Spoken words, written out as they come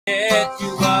Yet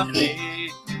you love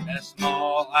me as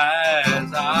small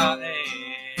as I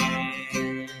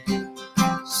am.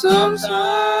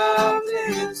 Sometimes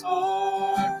it's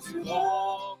hard to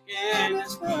walk in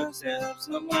His footsteps,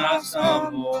 but when I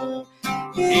stumble,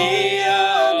 He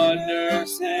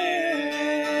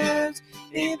understands.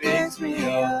 He picks me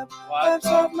up, wipes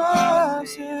off my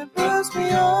sin, puts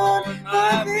me on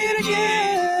my feet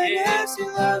again. Yes, He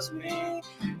loves me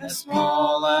as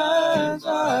small as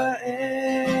I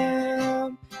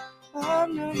am.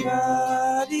 I'm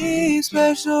nobody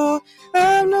special,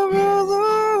 I'm no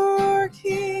ruler or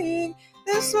king.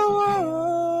 This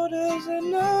world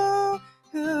doesn't know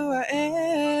who I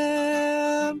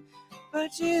am.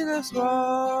 But Jesus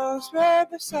walks right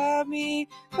beside me,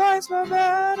 fights my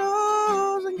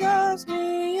battles and guides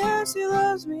me. Yes, He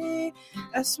loves me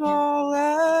as small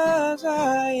as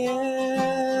I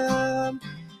am.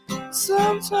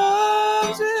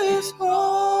 Sometimes it's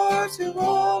hard to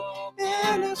walk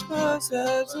in His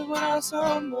footsteps, and when I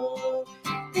stumble,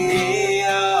 He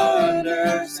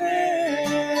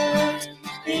understands.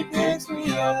 He picks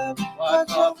me up,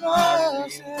 wipes off my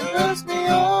sin, puts me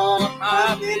on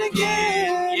my feet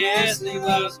again. Yes, He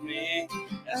loves me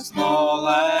as small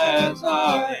as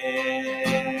I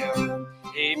am.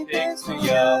 He picks me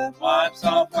up, wipes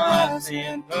off my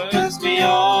sin, puts me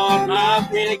on my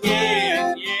feet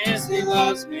again. Yes, He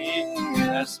loves me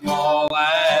as small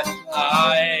as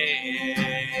I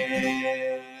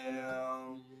am.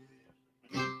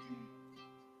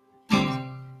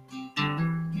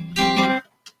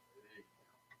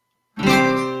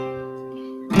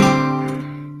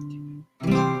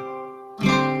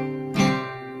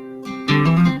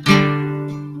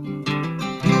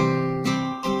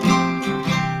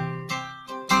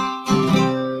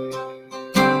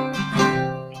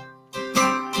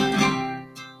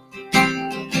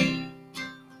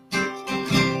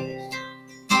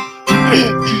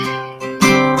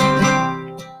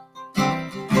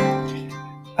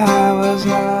 I was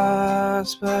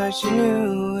lost, but You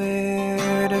knew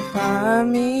where to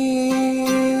find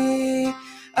me.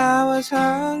 I was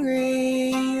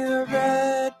hungry, You were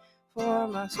bread for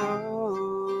my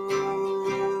soul.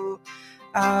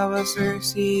 I was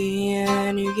thirsty,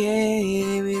 and You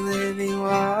gave me living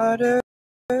water.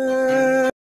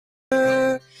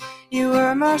 You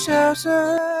were my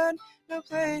shelter, no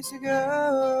place to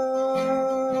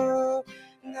go.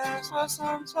 And that's why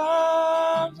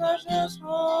sometimes I just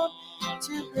want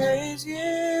to praise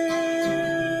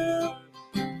You.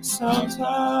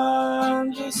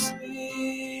 Sometimes just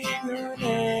speak Your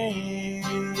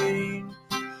name.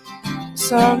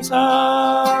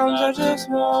 Sometimes I just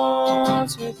want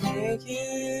to thank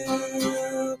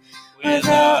You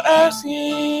without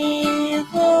asking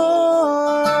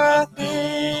for a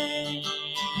thing.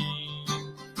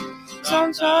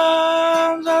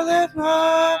 Sometimes I lift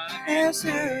my hands to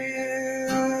You,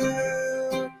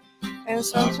 and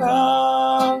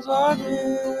sometimes all I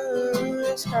do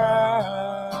is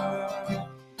cry.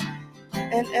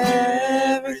 And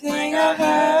everything I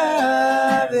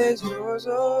have is Yours,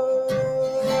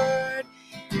 Lord.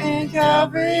 And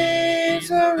Calvary's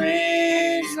the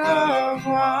reason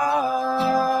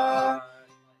why.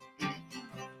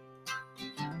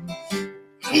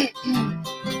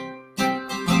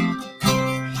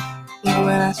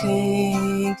 When I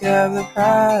think of the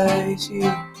price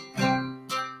You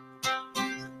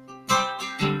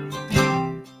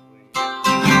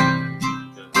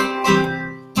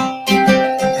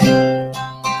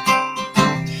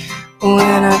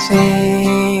When I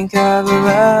think of the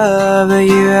love that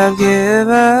You have given,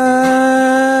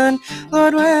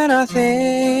 Lord, when I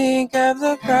think of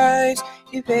the price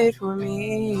You paid for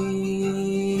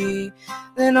me,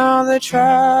 then all the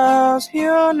trials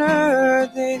here on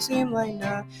earth, they seem like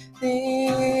nothing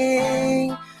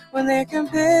when they're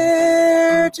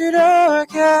compared to the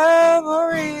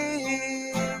Calvary.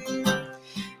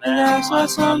 And that's why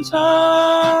sometimes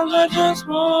I just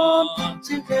want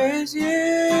to praise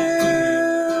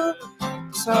You.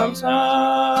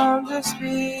 Sometimes I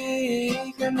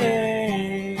speak Your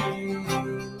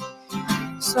name.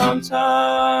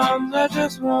 Sometimes I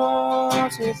just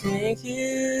want to thank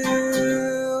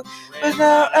You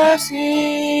without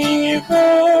asking for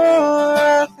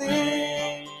a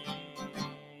thing.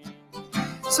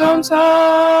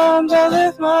 Sometimes I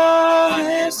lift my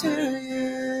hands to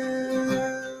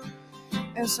You,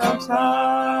 and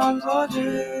sometimes all I do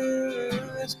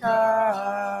is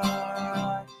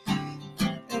cry.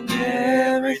 And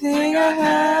everything I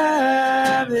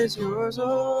have is Yours,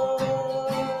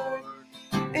 Lord.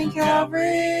 And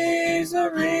Calvary's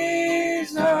the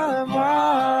reason why.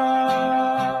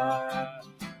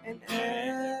 And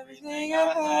everything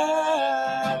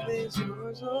I is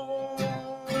yours,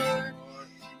 Lord.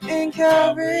 In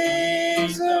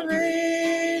Calvary's the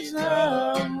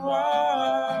reason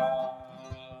why.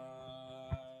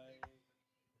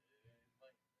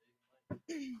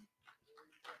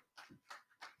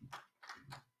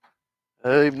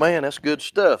 Amen. That's good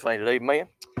stuff, ain't it? Amen.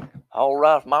 All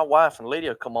right, my wife and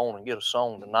Lydia come on and get a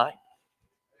song tonight.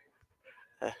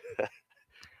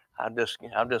 I'm just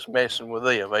messing with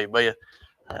them. Amen.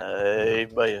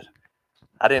 Amen.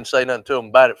 I didn't say nothing to them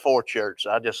about it for church.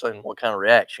 So I just seen what kind of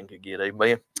reaction could get.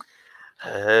 Amen.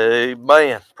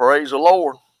 Amen. Praise the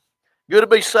Lord. Good to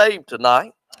be saved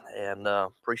tonight, and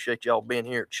appreciate y'all being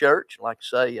here at church. Like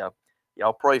I say,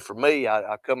 y'all pray for me.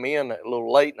 I come in a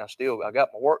little late, and I got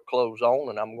my work clothes on,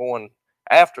 and I'm going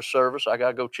after service. I got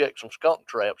to go check some skunk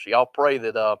traps. Y'all pray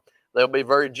that they'll be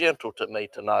very gentle to me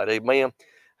tonight. Amen.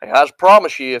 I just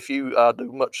promise you, if you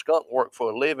do much skunk work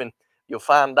for a living, you'll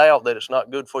find out that it's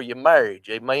not good for your marriage.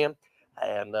 Amen.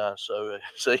 And so,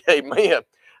 see, amen.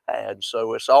 And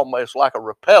so it's almost like a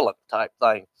repellent type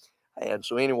thing. And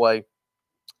so anyway,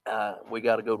 we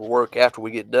got to go to work after we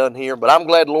get done here. But I'm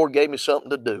glad the Lord gave me something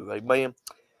to do. Amen.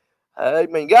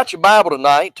 Amen. You got your Bible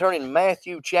tonight. Turn in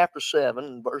Matthew chapter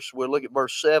 7. We'll look at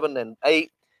verse 7 and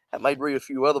 8. I may read a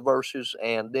few other verses.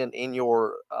 And then in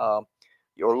your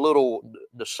little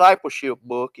discipleship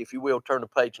book, if you will, turn to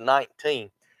page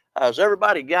 19. Has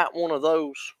everybody got one of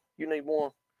those? You need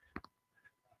one?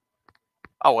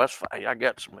 Oh, that's fine. I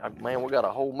got some. Man, we got a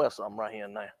whole mess of them right here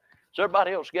now. Has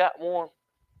everybody else got one?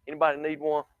 Anybody need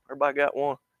one? Everybody got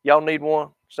one? Y'all need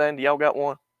one? Sandy, y'all got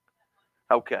one?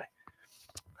 Okay.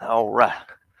 All right.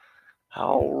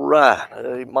 All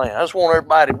right. Man, I just want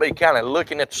everybody to be kind of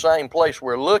looking at the same place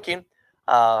we're looking.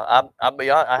 I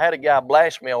had a guy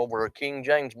blast me over a King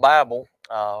James Bible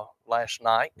last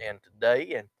night and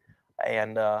today,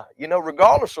 and you know,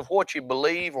 regardless of what you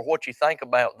believe or what you think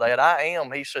about that,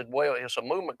 he said, well, it's a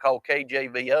movement called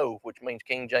KJVO, which means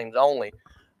King James only.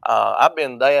 I've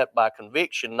been that by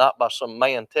conviction, not by some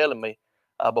man telling me.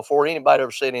 Before anybody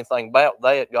ever said anything about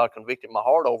that, God convicted my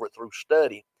heart over it through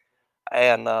study.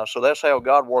 And so that's how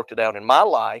God worked it out in my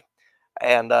life.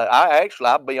 And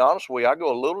I'll be honest with you, I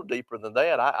go a little deeper than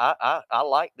that. I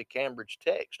like the Cambridge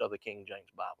text of the King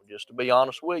James Bible, just to be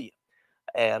honest with you.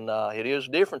 And it is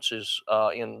differences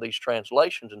in these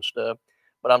translations and stuff.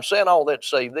 But I'm saying all that to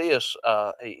say this,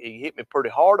 he hit me pretty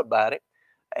hard about it.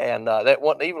 And that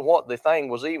wasn't even what the thing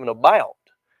was even about.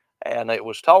 And it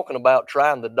was talking about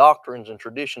trying the doctrines and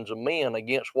traditions of men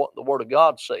against what the Word of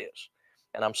God says.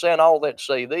 And I'm saying all that to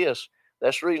say this.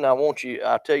 That's the reason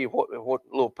I tell you what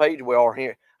little page we are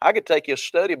here. I could take this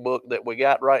study book that we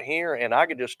got right here, and I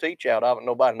could just teach out of it.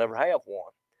 Nobody never have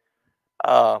one.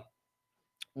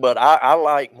 But I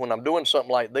like, when I'm doing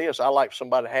something like this, I like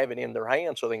somebody to have it in their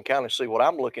hand so they can kind of see what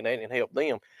I'm looking at and help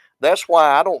them. That's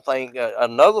why I don't think,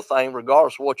 another thing,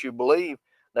 regardless of what you believe,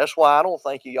 that's why I don't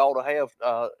think you ought to have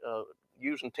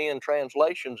using 10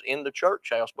 translations in the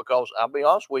church house, because I'll be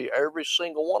honest with you, every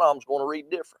single one of them is going to read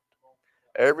different.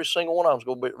 Every single one of them is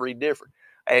going to read different.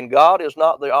 And God is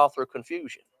not the author of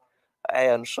confusion.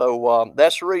 And so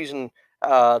that's the reason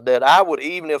that I would,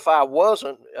 even if I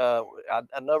wasn't, I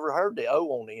never heard the O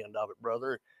on the end of it,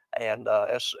 brother. And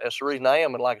that's the reason I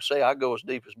am. And like I say, I go as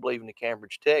deep as believing the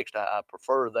Cambridge text. I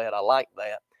prefer that. I like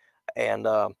that. And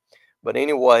but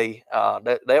anyway,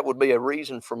 that would be a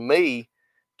reason for me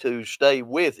to stay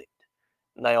with it.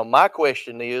 Now, my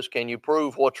question is, can you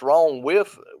prove what's wrong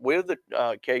with the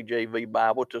KJV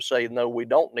Bible to say, no, we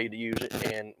don't need to use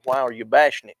it, and why are you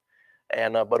bashing it?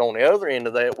 And but on the other end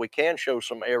of that, we can show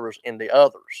some errors in the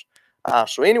others.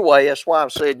 So anyway, that's why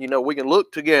I've said, you know, we can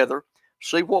look together,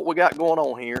 see what we got going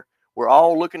on here. We're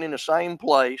all looking in the same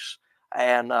place.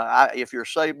 And if you're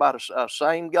saved by the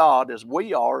same God as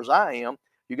we are, as I am,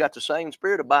 you got the same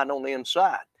Spirit abiding on the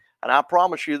inside. And I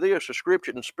promise you this, the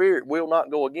Scripture and Spirit will not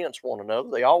go against one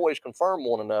another. They always confirm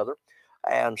one another.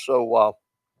 And so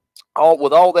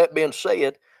with all that being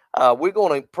said, we're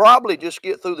going to probably just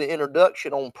get through the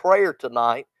introduction on prayer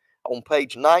tonight on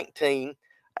page 19.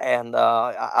 And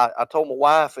I told my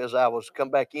wife as I was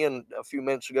come back in a few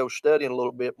minutes ago studying a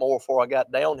little bit more before I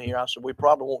got down here, I said, we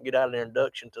probably won't get out of the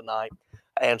introduction tonight.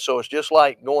 And so it's just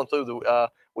like going through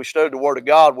we studied the Word of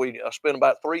God. We spent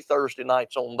about 3 Thursday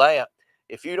nights on that.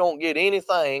 If you don't get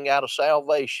anything out of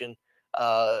salvation,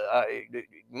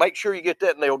 make sure you get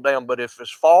that nailed down. But if as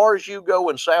far as you go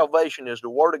in salvation is the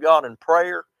Word of God and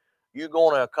prayer, you're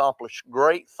going to accomplish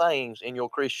great things in your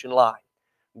Christian life.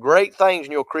 Great things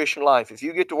in your Christian life. If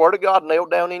you get the Word of God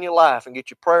nailed down in your life and get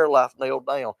your prayer life nailed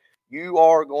down, you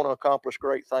are going to accomplish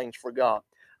great things for God.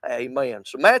 Amen.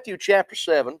 So Matthew chapter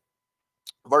 7,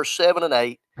 verse 7 and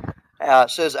 8. It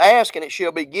says, ask and it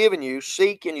shall be given you,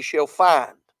 seek and you shall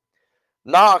find,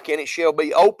 knock and it shall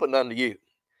be opened unto you.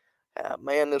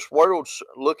 Man, this world's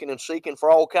looking and seeking for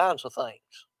all kinds of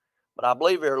things. But I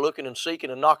believe they're looking and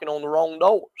seeking and knocking on the wrong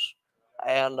doors.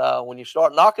 And when you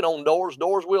start knocking on doors,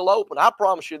 doors will open. I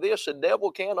promise you this, the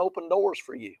devil can open doors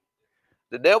for you.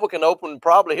 The devil can open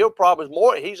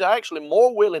he's actually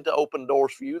more willing to open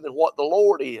doors for you than what the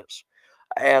Lord is.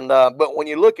 And but when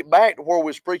you look back to where we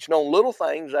was preaching on little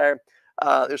things there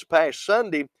this past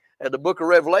Sunday, the book of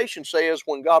Revelation says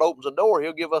when God opens a door,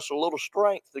 he'll give us a little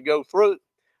strength to go through.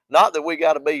 Not that we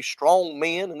got to be strong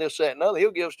men and this, that, and other.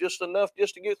 He'll give us just enough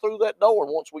just to get through that door.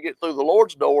 And once we get through the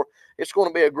Lord's door, it's going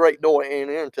to be a great door to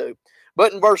enter into.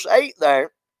 But in verse 8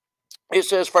 there, it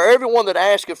says, for everyone that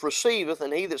asketh receiveth,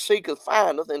 and he that seeketh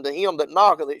findeth, and to him that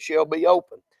knocketh it shall be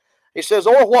opened. It says,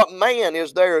 or what man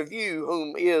is there of you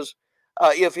whom is,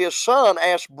 if his son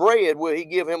asks bread, will he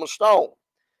give him a stone?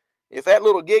 If that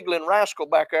little giggling rascal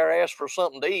back there asks for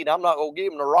something to eat, I'm not going to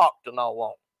give him a rock to gnaw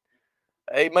on.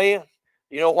 Amen.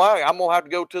 You know why? I'm going to have to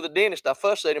go to the dentist. I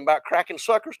fuss at him about cracking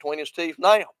suckers between his teeth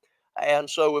now. And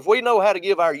so if we know how to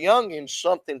give our youngins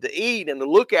something to eat and to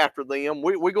look after them,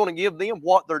 we're going to give them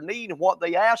what they need and what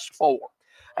they ask for.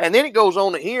 And then it goes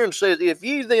on here and says, if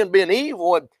ye then been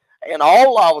evil, and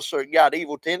all of us are got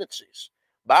evil tendencies.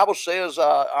 The Bible says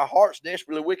our heart's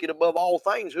desperately wicked above all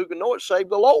things. Who can know it save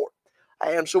the Lord?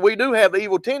 And so we do have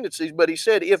evil tendencies. But he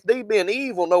said, if they being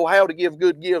evil know how to give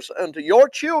good gifts unto your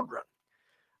children,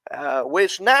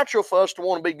 it's natural for us to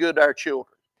want to be good to our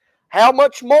children. How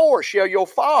much more shall your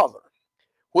Father,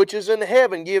 which is in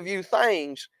heaven, give you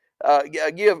things,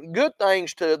 give good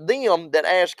things to them that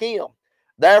ask him?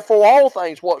 Therefore, all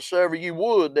things whatsoever you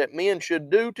would that men should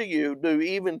do to you, do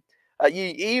even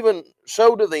ye even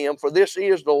so to them, for this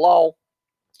is the law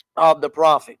of the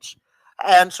prophets.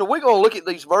 And so we're going to look at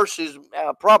these verses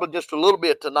probably just a little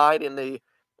bit tonight in the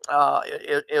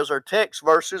as our text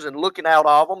verses, and looking out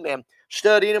of them and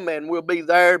studying them, and we'll be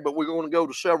there, but we're going to go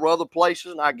to several other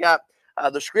places. And I got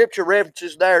the scripture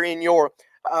references there in your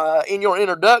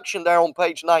introduction there on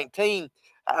page 19.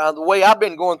 The way I've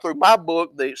been going through my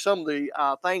book, some of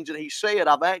the things that he said,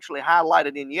 I've actually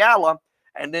highlighted in yellow,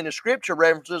 and then the scripture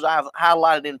references I've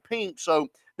highlighted in pink. So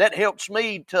that helps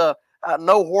me to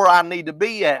know where I need to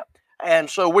be at. And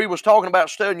so we was talking about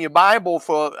studying your Bible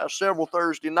for several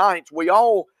Thursday nights. We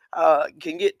all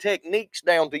can get techniques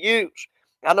down to use.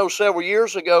 I know several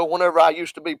years ago, whenever I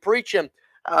used to be preaching,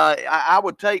 I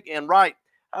would take and write,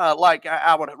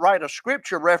 I would write a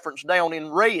scripture reference down in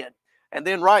red. And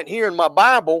then right here in my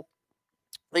Bible,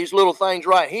 these little things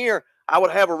right here, I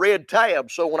would have a red tab.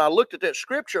 So when I looked at that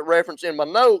scripture reference in my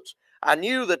notes, I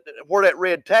knew that where that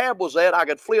red tab was at, I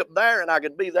could flip there and I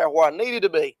could be there where I needed to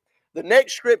be. The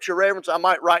next scripture reference I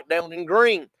might write down in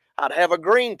green. I'd have a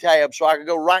green tab so I could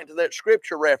go right to that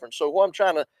scripture reference. So what I'm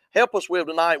trying to help us with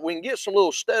tonight, we can get some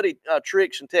little study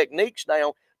tricks and techniques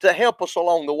down to help us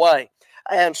along the way.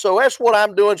 And so that's what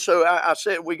I'm doing. So I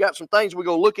said we got some things we're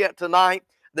going to look at tonight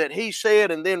that he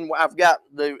said, and then I've got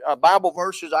the Bible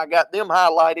verses, I got them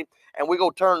highlighted, and we're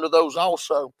going to turn to those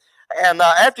also. And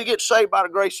after you get saved by the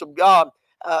grace of God,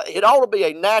 it ought to be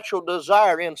a natural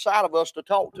desire inside of us to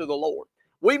talk to the Lord.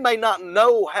 We may not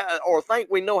know how, or think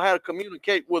we know how to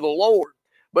communicate with the Lord,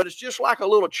 but it's just like a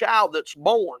little child that's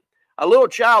born. A little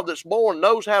child that's born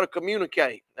knows how to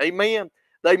communicate. Amen.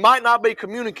 They might not be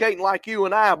communicating like you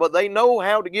and I, but they know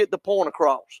how to get the point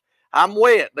across. I'm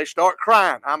wet. They start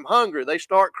crying. I'm hungry. They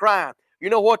start crying.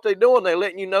 You know what they're doing? They're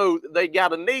letting you know they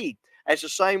got a need. That's the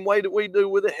same way that we do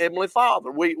with the Heavenly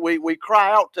Father. We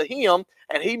cry out to Him,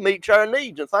 and He meets our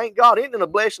needs. And thank God, isn't it a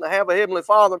blessing to have a Heavenly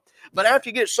Father? But after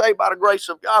you get saved by the grace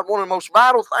of God, one of the most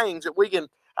vital things that we can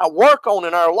work on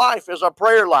in our life is our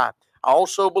prayer life. I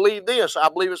also believe this. I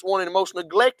believe it's one of the most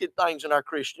neglected things in our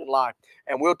Christian life.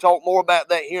 And we'll talk more about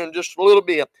that here in just a little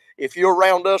bit. If you're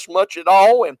around us much at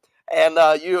all,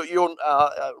 and you'll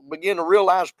begin to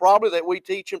realize probably that we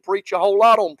teach and preach a whole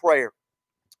lot on prayer.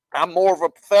 I'm more of a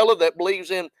fellow that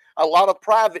believes in a lot of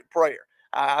private prayer.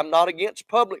 I'm not against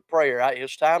public prayer.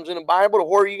 There's times in the Bible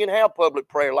where you can have public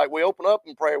prayer, like we open up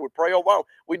in prayer, we pray over.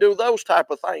 We do those type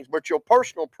of things. But your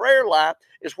personal prayer life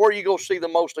is where you go see the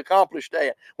most accomplished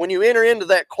at. When you enter into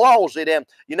that closet and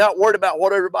you're not worried about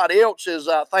what everybody else is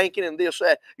thinking and this,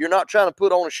 that. You're not trying to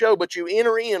put on a show, but you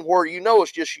enter in where you know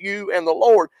it's just you and the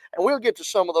Lord. And we'll get to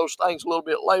some of those things a little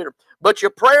bit later. But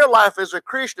your prayer life as a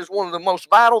Christian is one of the most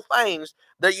vital things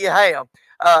that you have.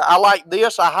 I like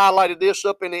this. I highlighted this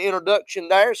up in the introduction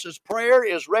there. It says prayer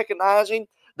is recognizing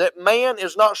that man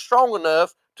is not strong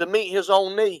enough to meet his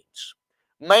own needs.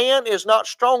 Man is not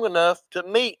strong enough to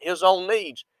meet his own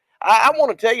needs. I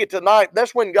want to tell you tonight,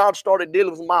 that's when God started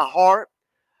dealing with my heart.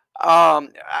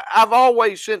 I've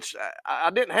always, since I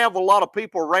didn't have a lot of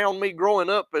people around me growing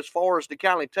up as far as to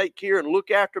kind of take care and look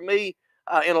after me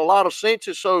in a lot of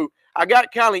senses, so I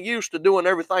got kind of used to doing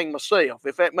everything myself,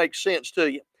 if that makes sense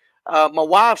to you. My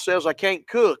wife says I can't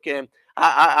cook, and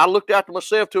I looked after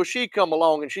myself till she come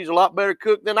along, and she's a lot better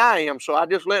cook than I am, so I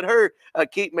just let her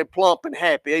keep me plump and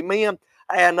happy, amen?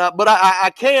 And but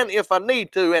I can if I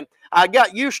need to, and I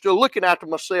got used to looking after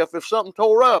myself. If something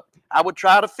tore up, I would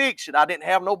try to fix it. I didn't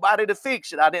have nobody to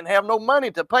fix it. I didn't have no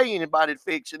money to pay anybody to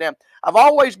fix it. And I've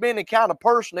always been the kind of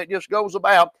person that just goes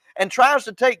about and tries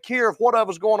to take care of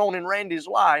whatever's going on in Randy's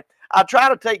life. I try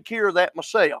to take care of that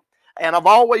myself. And I've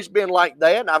always been like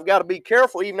that. And I've got to be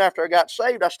careful. Even after I got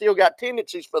saved, I still got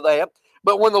tendencies for that.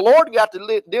 But when the Lord got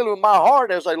to dealing with my heart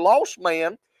as a lost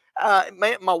man,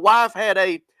 my wife had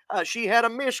she had a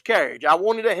miscarriage. I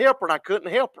wanted to help her, and I couldn't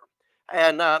help her.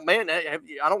 And man,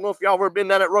 I don't know if y'all ever been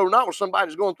down that road or not, where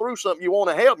somebody's going through something you want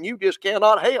to help, and you just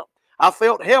cannot help. I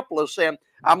felt helpless, and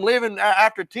I'm living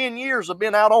after 10 years of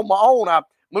being out on my own. I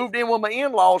moved in with my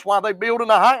in-laws while they building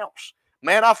a house.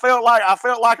 Man, I felt like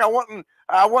I wasn't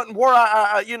where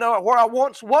where I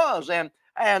once was,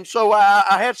 and so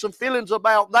I had some feelings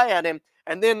about that, and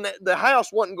then the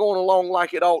house wasn't going along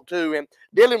like it ought to, and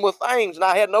dealing with things, and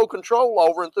I had no control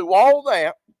over. And through all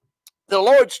that, the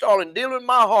Lord started dealing with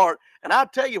my heart. And I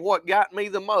tell you what got me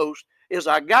the most is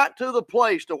I got to the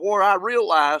place to where I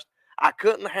realized I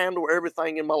couldn't handle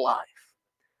everything in my life.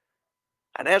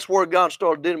 And that's where God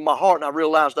started dealing with my heart, and I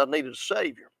realized I needed a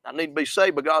Savior. I need to be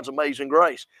saved by God's amazing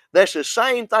grace. That's the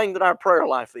same thing that our prayer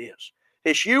life is.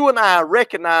 It's you and I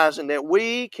recognizing that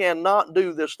we cannot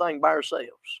do this thing by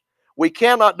ourselves. We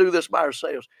cannot do this by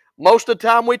ourselves. Most of the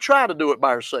time we try to do it by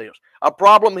ourselves. A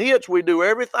problem hits, we do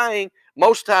everything.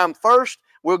 Most time first,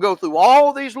 we'll go through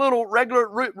all these little regular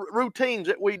routines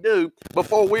that we do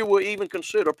before we will even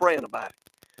consider praying about it.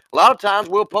 A lot of times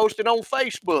we'll post it on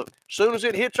Facebook. As soon as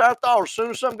it hits our thoughts, as soon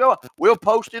as something goes, we'll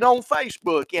post it on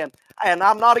Facebook. And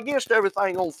I'm not against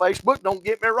everything on Facebook. Don't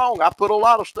get me wrong. I put a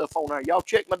lot of stuff on there. Y'all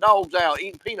check my dogs out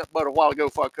eating peanut butter a while ago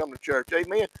before I come to church.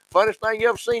 Amen. Funniest thing you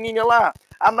ever seen in your life.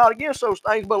 I'm not against those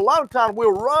things, but a lot of times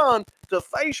we'll run to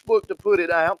Facebook to put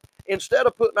it out instead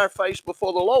of putting our face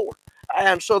before the Lord.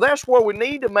 And so that's where we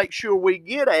need to make sure we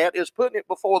get at, is putting it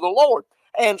before the Lord.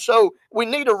 And so we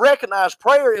need to recognize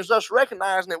prayer is us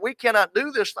recognizing that we cannot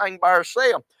do this thing by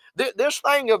ourselves. This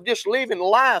thing of just living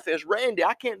life as Randy,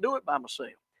 I can't do it by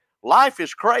myself. Life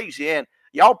is crazy, and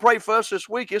y'all pray for us this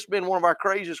week. It's been one of our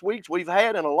craziest weeks we've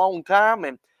had in a long time,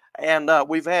 and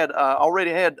we've had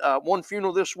already had one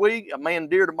funeral this week, a man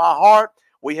dear to my heart.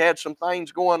 We had some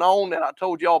things going on that I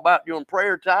told y'all about during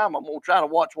prayer time. I'm going to try to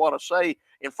watch what I say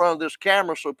in front of this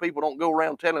camera so people don't go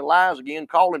around telling lies again,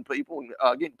 calling people,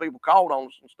 and getting people called on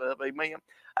us and stuff. Amen.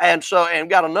 And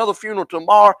got another funeral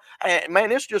tomorrow. And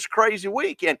man, it's just a crazy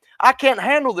week. And I can't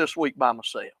handle this week by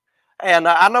myself. And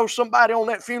I know somebody on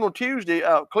that funeral Tuesday,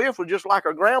 Cliff was just like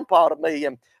a grandpa to me.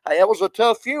 And it was a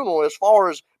tough funeral as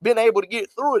far as being able to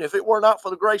get through it. If it were not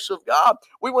for the grace of God,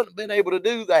 we wouldn't have been able to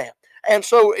do that. And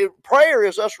so prayer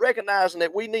is us recognizing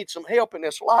that we need some help in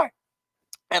this life.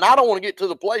 And I don't want to get to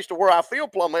the place to where I feel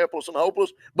plumb helpless and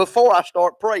hopeless before I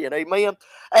start praying. Amen.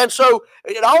 And so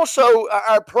it also,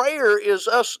 our prayer is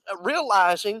us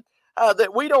realizing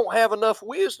that we don't have enough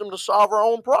wisdom to solve our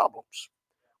own problems.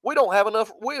 We don't have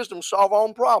enough wisdom to solve our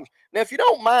own problems. Now, if you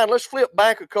don't mind, let's flip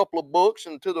back a couple of books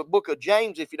into the book of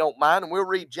James, if you don't mind, and we'll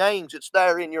read James. It's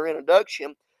there in your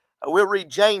introduction. We'll read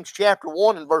James chapter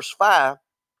 1 and verse 5.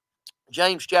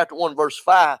 James chapter 1, verse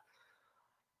 5.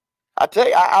 I tell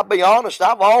you, I'll be honest,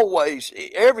 I've always,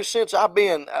 ever since I've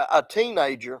been a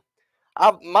teenager,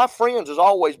 my friends has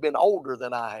always been older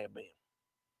than I have been.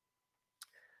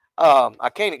 I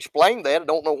can't explain that. I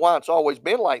don't know why it's always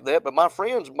been like that, but my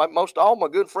friends, most all my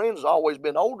good friends has always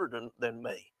been older than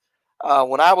me.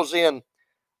 When I was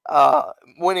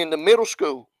went into middle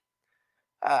school,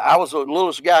 I was the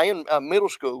littlest guy in middle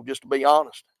school, just to be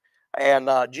honest. And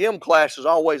gym class is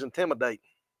always intimidating.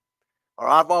 Or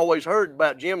I've always heard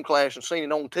about gym class and seen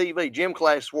it on TV. Gym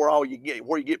class is where you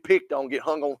get picked on, get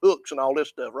hung on hooks and all this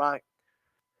stuff, right?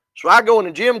 So I go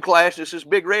into gym class. It's this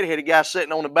big redheaded guy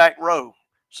sitting on the back row,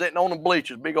 sitting on the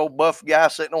bleachers, big old buff guy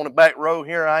sitting on the back row.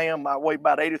 Here I am. I weigh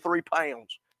about 83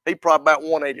 pounds. He probably about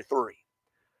 183.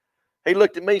 He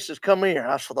looked at me and says, "Come here."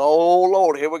 I said, "Oh,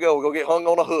 Lord, here we go. We're going to get hung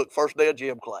on a hook first day of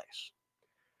gym class."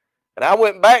 And I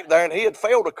went back there, and he had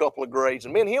failed a couple of grades,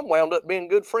 and me and him wound up being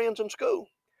good friends in school.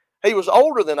 He was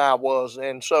older than I was,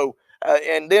 and so,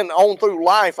 and then on through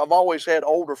life, I've always had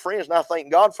older friends, and I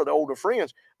thank God for the older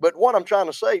friends. But what I'm trying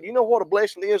to say, do you know what a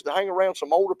blessing it is to hang around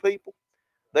some older people?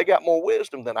 They got more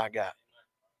wisdom than I got.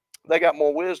 They got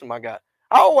more wisdom I got.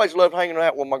 I always loved hanging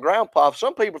out with my grandpa.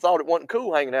 Some people thought it wasn't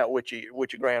cool hanging out with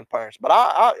your grandparents, but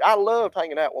I loved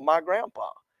hanging out with my grandpa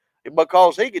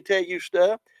because he could tell you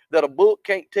stuff that a book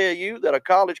can't tell you, that a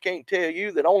college can't tell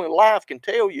you, that only life can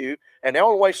tell you. And the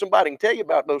only way somebody can tell you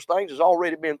about those things has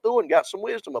already been through and got some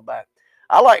wisdom about it.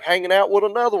 I like hanging out with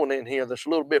another one in here that's a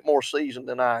little bit more seasoned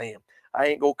than I am. I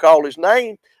ain't gonna call his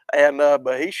name, and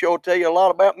but he sure tell you a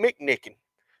lot about mechnicking.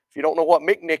 If you don't know what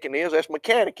mechnicking is, that's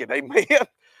mechanicking, amen.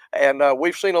 And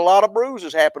we've seen a lot of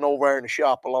bruises happen over there in the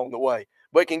shop along the way.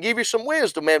 But it can give you some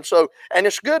wisdom, man. And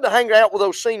it's good to hang out with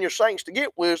those senior saints to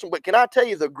get wisdom. But can I tell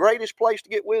you the greatest place to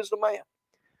get wisdom, man?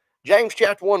 James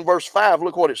chapter 1, verse 5,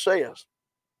 look what it says.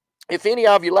 If any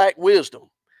of you lack wisdom,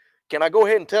 can I go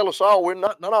ahead and tell us all,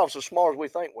 none of us as smart as we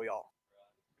think we are.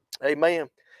 Amen.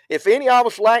 If any of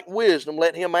us lack wisdom,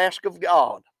 let him ask of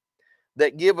God,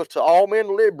 that giveth to all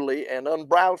men liberally and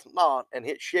unbridled not, and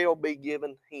it shall be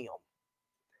given him.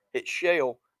 It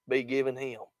shall be given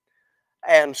him.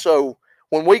 And so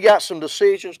when we got some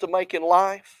decisions to make in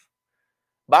life,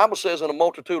 the Bible says in a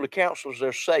multitude of counselors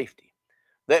there's safety.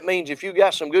 That means if you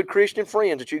got some good Christian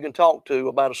friends that you can talk to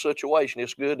about a situation,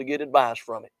 it's good to get advice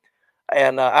from it.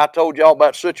 And I told y'all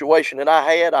about the situation that I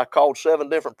had. I called 7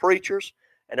 different preachers,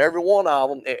 and every one of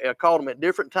them, I called them at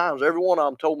different times. Every one of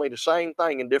them told me the same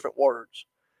thing in different words.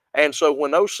 And so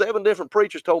when those 7 different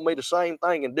preachers told me the same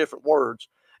thing in different words,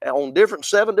 on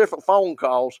 7 different phone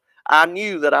calls, I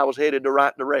knew that I was headed the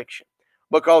right direction.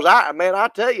 Because I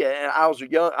tell you, I was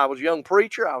a young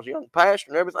preacher, I was a young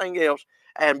pastor and everything else.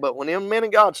 But when them men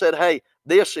of God said, hey,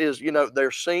 this is,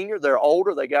 they're senior, they're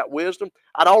older, they got wisdom,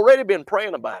 I'd already been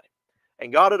praying about it.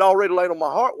 And God had already laid on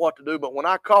my heart what to do. But when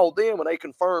I called them and they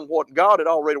confirmed what God had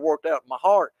already worked out in my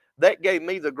heart, that gave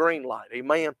me the green light.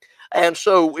 Amen. And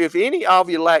so if any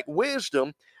of you lack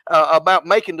wisdom about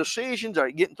making decisions or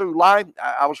getting through life,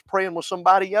 I was praying with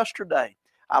somebody yesterday.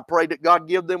 I prayed that God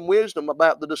give them wisdom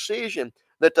about the decision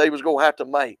that they was going to have to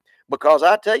make. Because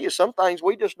I tell you, some things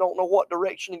we just don't know what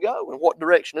direction to go and what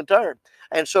direction to turn.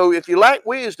 And so if you lack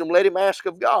wisdom, let him ask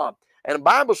of God. And the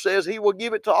Bible says he will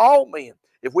give it to all men.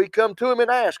 If we come to him and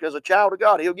ask as a child of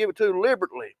God, he'll give it to us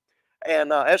liberally.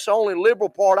 And that's the only liberal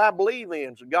part I believe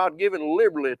in. So God giving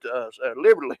liberally to us,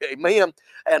 liberally, amen.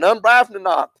 And unbridled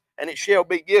not, and it shall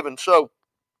be given. So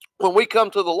when we come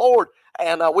to the Lord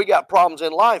and we got problems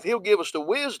in life, he'll give us the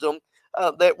wisdom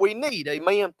that we need,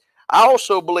 amen. I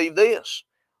also believe this,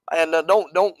 and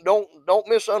don't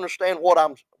misunderstand what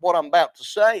I'm about to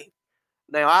say.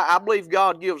 Now, I believe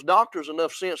God gives doctors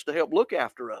enough sense to help look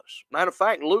after us. Matter of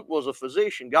fact, Luke was a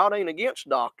physician. God ain't against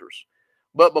doctors.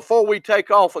 But before we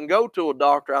take off and go to a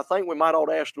doctor, I think we might ought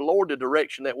to ask the Lord the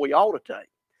direction that we ought to take.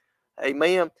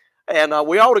 Amen. And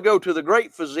we ought to go to the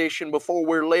great physician before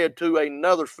we're led to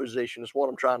another physician, is what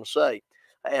I'm trying to say.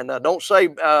 And don't say,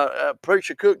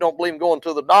 Preacher Cook don't believe in going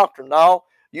to the doctor. No,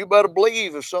 you better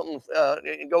believe if something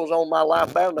goes on in my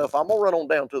life bad enough, I'm going to run on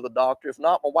down to the doctor. If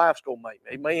not, my wife's going to make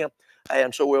me. Amen.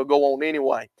 And so we'll go on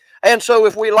anyway. And so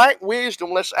if we lack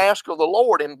wisdom, let's ask of the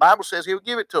Lord. And the Bible says he'll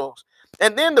give it to us.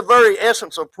 And then the very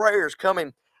essence of prayer is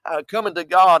coming to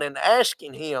God and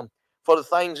asking him for the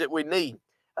things that we need.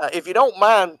 If you don't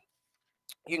mind,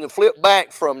 you can flip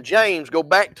back from James, go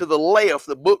back to the left,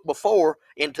 the book before,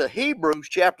 into Hebrews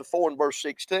chapter 4 and verse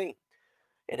 16.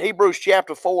 In Hebrews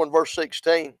chapter 4 and verse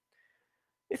 16,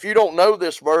 if you don't know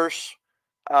this verse,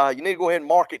 you need to go ahead and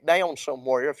mark it down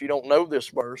somewhere if you don't know this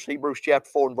verse, Hebrews chapter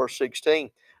 4 and verse 16.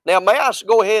 Now, may I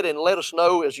go ahead and let us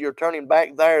know as you're turning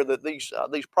back there that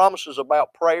these promises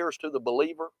about prayers to the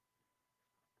believer,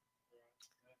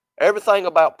 everything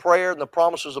about prayer and the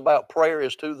promises about prayer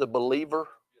is to the believer.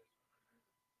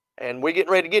 And we're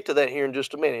getting ready to get to that here in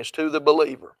just a minute. It's to the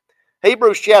believer.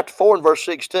 Hebrews chapter 4 and verse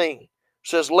 16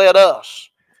 says, let us.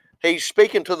 He's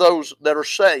speaking to those that are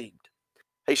saved.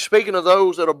 He's speaking to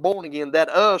those that are born again. That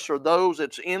us are those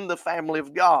that's in the family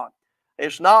of God.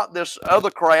 It's not this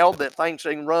other crowd that thinks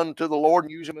they can run to the Lord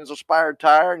and use him as a spare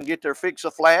tire and get their fix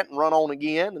a flat and run on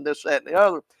again and this, that, and the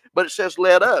other. But it says,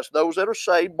 let us, those that are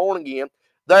saved, born again,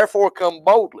 therefore come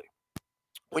boldly.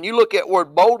 When you look at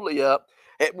word boldly up,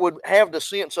 it would have the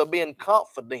sense of being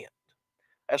confident.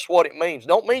 That's what it means.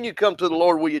 Don't mean you come to the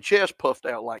Lord with your chest puffed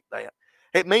out like that.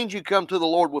 It means you come to the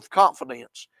Lord with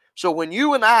confidence. So when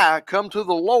you and I come to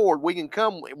the Lord, we can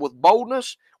come with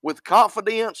boldness, with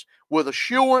confidence, with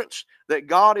assurance that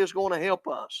God is going to help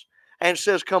us. And it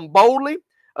says, come boldly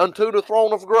unto the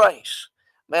throne of grace.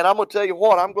 Man, I'm going to tell you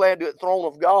what, I'm glad that the throne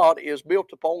of God is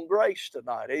built upon grace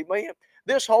tonight. Amen.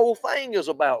 This whole thing is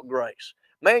about grace.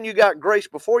 Man, you got grace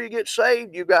before you get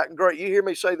saved. You got great. You hear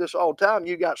me say this all the time.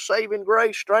 You got saving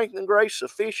grace, strengthening grace,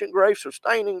 sufficient grace,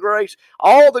 sustaining grace,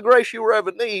 all the grace you will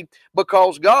ever need,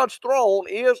 because God's throne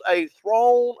is a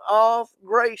throne of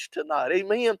grace tonight.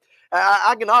 Amen.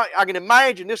 I can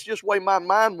imagine, this is just the way my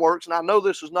mind works, and I know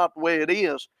this is not the way it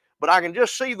is, but I can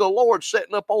just see the Lord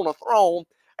sitting up on a throne.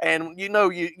 And you know,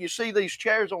 you see these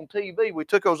chairs on TV. We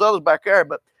took those others back there,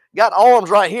 but got arms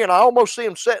right here, and I almost see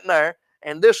him sitting there.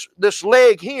 And this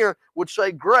leg here would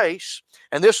say grace,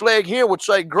 and this leg here would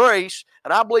say grace.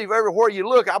 And I believe everywhere you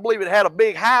look, I believe it had a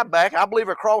big high back. I believe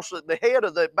across the head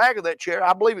of the back of that chair,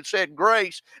 I believe it said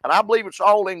grace. And I believe it's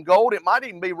all in gold. It might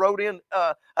even be wrote in,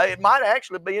 it might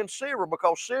actually be in silver,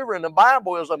 because silver in the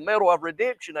Bible is a metal of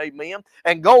redemption, amen.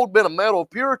 And gold being a metal of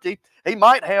purity. He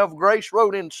might have grace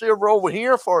wrote in silver over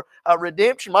here for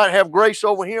redemption. Might have grace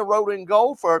over here wrote in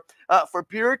gold for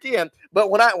purity.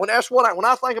 But when I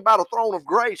think about a throne of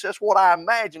grace, that's what I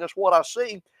imagine. That's what I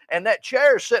see. And that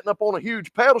chair is sitting up on a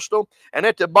huge pedestal, and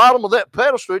at the bottom of that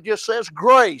pedestal it just says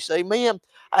grace, amen.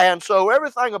 And so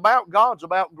everything about God's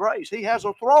about grace. He has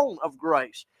a throne of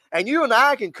grace, and you and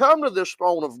I can come to this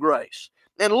throne of grace.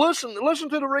 And listen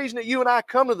to the reason that you and I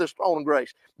come to this throne of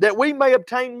grace: that we may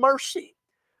obtain mercy.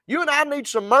 You and I need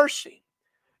some mercy.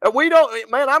 We don't,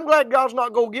 man, I'm glad God's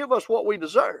not going to give us what we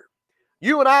deserve.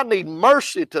 You and I need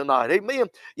mercy tonight, amen.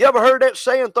 You ever heard that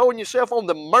saying, throwing yourself on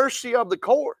the mercy of the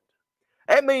court?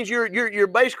 That means you're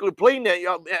basically pleading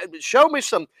that, show me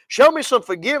some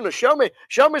forgiveness. Show me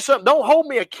something. Don't hold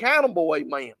me accountable,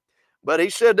 amen. But he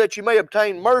said that you may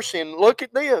obtain mercy. And look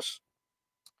at this,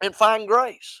 and find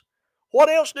grace. What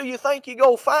else do you think you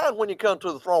go find when you come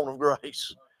to the throne of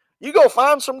grace? You go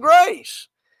find some grace.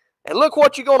 And look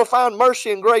what you're going to find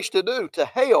mercy and grace to do: to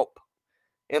help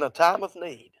in a time of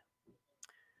need.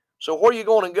 So where are you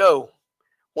going to go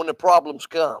when the problems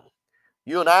come?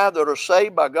 You and I that are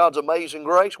saved by God's amazing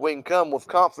grace, we can come with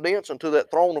confidence into that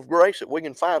throne of grace, that we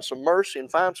can find some mercy and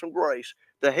find some grace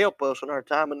to help us in our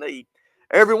time of need.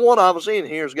 Every one of us in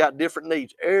here has got different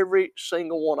needs. Every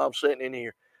single one of us sitting in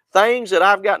here. Things that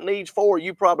I've got needs for,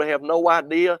 you probably have no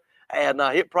idea, and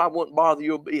it probably wouldn't bother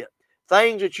you a bit.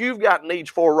 Things that you've got needs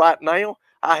for right now,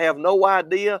 I have no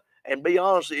idea, and be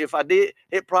honest, if I did,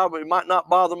 it probably might not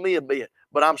bother me a bit.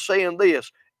 But I'm saying this: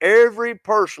 every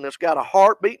person that's got a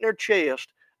heartbeat in their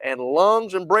chest and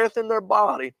lungs and breath in their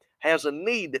body has a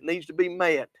need that needs to be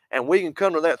met. And we can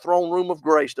come to that throne room of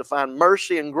grace to find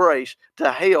mercy and grace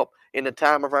to help in the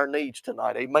time of our needs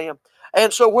tonight. Amen.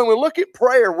 And so when we look at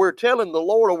prayer, we're telling the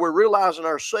Lord, or we're realizing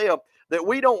ourselves that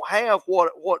we don't have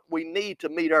what we need to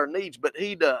meet our needs, but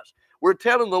He does. We're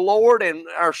telling the Lord and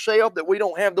ourselves that we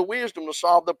don't have the wisdom to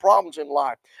solve the problems in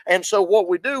life. And so what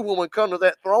we do when we come to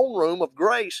that throne room of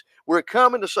grace, we're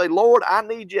coming to say, Lord, I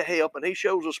need your help. And He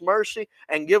shows us mercy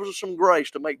and gives us some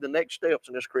grace to make the next steps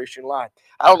in this Christian life.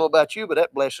 I don't know about you, but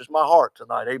that blesses my heart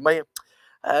tonight. Amen.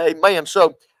 Amen.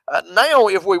 So now,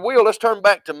 if we will, let's turn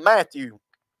back to Matthew.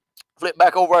 Flip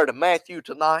back over there to Matthew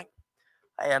tonight.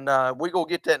 And we're going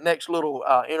to get that next little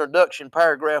introduction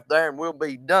paragraph there, and we'll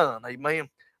be done. Amen.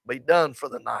 Be done for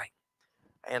the night.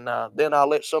 And then I'll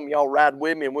let some of y'all ride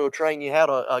with me, and we'll train you how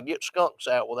to get skunks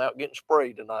out without getting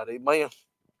sprayed tonight. Amen.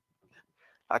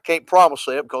 I can't promise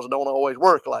that because it don't always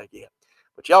work like that.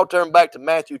 But y'all turn back to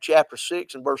Matthew chapter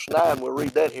 6 and verse 9. We'll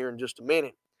read that here in just a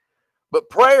minute.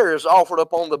 But prayer is offered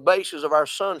upon the basis of our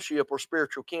sonship or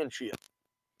spiritual kinship.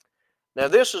 Now,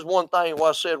 this is one thing what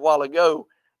I said a while ago.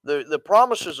 The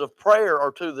promises of prayer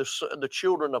are to the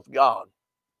children of God.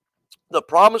 The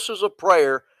promises of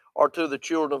prayer are to the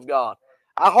children of God.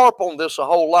 I harp on this a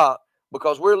whole lot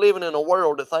because we're living in a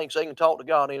world that thinks they can talk to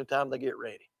God anytime they get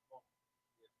ready.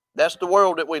 That's the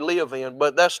world that we live in,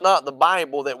 but that's not the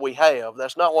Bible that we have.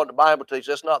 That's not what the Bible teaches.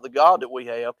 That's not the God that we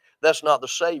have. That's not the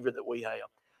Savior that we have.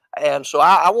 And so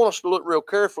I want us to look real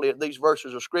carefully at these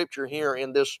verses of Scripture here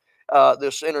in this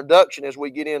introduction as we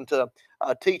get into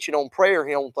teaching on prayer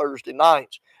here on Thursday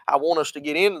nights. I want us to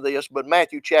get into this, but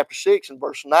Matthew chapter 6 and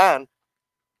verse 9,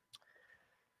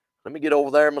 let me get over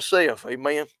there myself,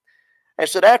 amen. And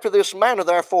said, after this manner,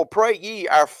 therefore, pray ye,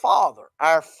 our Father,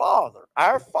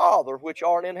 which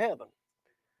art in heaven.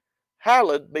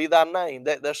 Hallowed be thy name.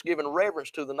 That's giving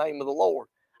reverence to the name of the Lord.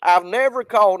 I've never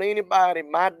called anybody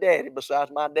my daddy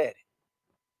besides my daddy.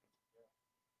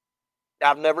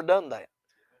 I've never done that.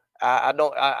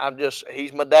 I'm just,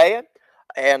 he's my dad.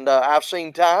 And I've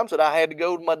seen times that I had to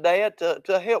go to my dad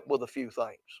to help with a few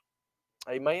things.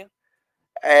 Amen.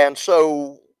 And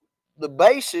so the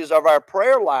basis of our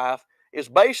prayer life is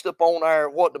based upon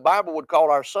what the Bible would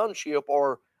call our sonship,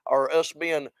 or us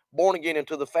being born again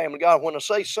into the family of God. When I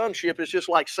say sonship, it's just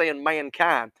like saying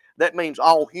mankind. That means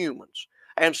all humans.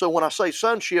 And so when I say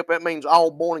sonship, that means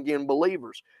all born-again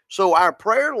believers. So our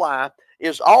prayer life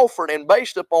is offered and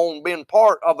based upon being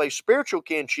part of a spiritual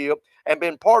kinship and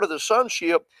being part of the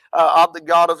sonship of the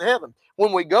God of heaven.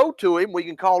 When we go to Him, we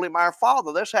can call Him our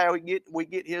Father. That's how we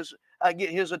get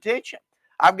His attention.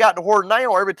 I've got to where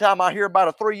now every time I hear about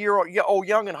a 3-year-old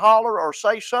youngin' holler or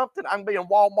say something, I can be in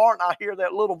Walmart and I hear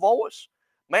that little voice.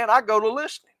 Man, I go to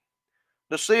listening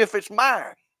to see if it's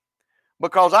mine,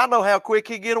 because I know how quick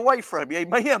he get away from you.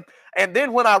 Amen. And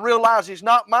then when I realize he's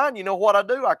not mine, you know what I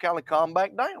do? I kind of calm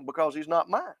back down because he's not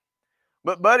mine.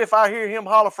 But if I hear him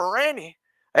holler for Randy,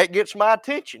 it gets my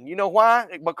attention. You know why?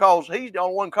 Because he's the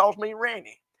only one who calls me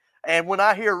Randy. And when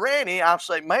I hear Randy, I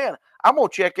say, man, I'm going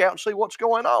to check out and see what's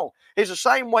going on. It's the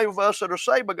same way with us that are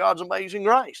saved by God's amazing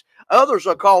grace. Others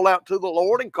are called out to the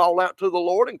Lord and call out to the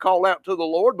Lord and call out to the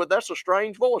Lord, but that's a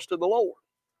strange voice to the Lord.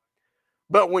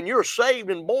 But when you're saved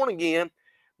and born again,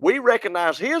 we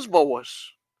recognize His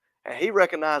voice, and He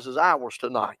recognizes ours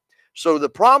tonight. So the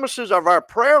promises of our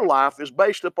prayer life is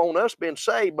based upon us being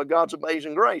saved by God's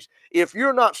amazing grace. If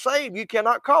you're not saved, you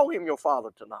cannot call Him your Father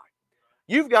tonight.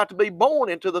 You've got to be born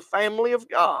into the family of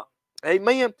God.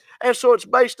 Amen. And so it's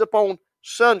based upon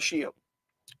sonship.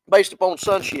 Based upon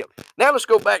sonship. Now let's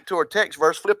go back to our text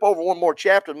verse. Flip over one more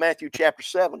chapter, Matthew chapter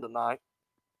 7 tonight.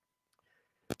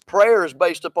 Prayer is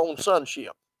based upon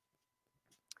sonship.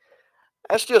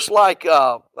 That's just like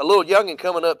a little youngin'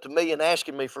 coming up to me and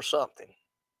asking me for something.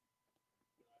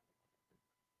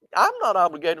 I'm not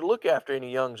obligated to look after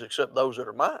any youngs except those that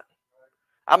are mine.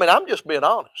 I mean, I'm just being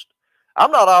honest.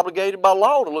 I'm not obligated by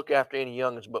law to look after any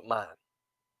youngins but mine.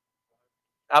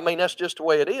 I mean, that's just the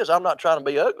way it is. I'm not trying to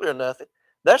be ugly or nothing.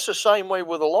 That's the same way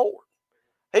with the Lord.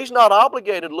 He's not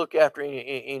obligated to look after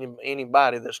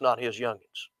anybody that's not His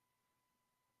youngins.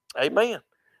 Amen.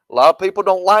 A lot of people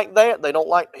don't like that. They don't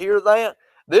like to hear that.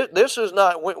 This is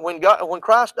not, when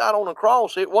Christ died on the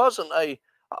cross, it wasn't a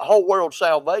whole world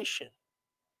salvation.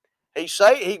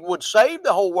 He would save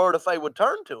the whole world if they would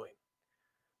turn to Him.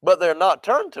 But they're not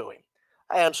turned to Him.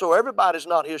 And so everybody's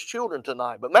not His children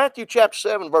tonight. But Matthew chapter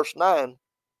 7 verse 9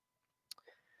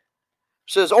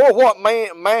 says, or what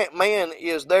man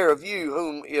is there of you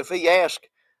whom if he ask,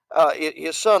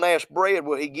 his son asks bread,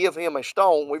 will he give him a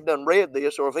stone? We've done read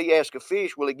this. Or if he asks a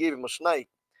fish, will he give him a snake?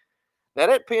 Now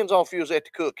that depends on if you was at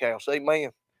the cookhouse.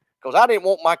 Amen. Because I didn't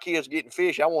want my kids getting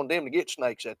fish. I wanted them to get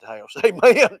snakes at the house.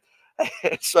 Amen.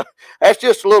 So that's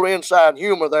just a little inside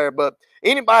humor there. But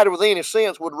anybody with any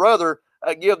sense would rather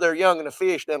give their youngin' a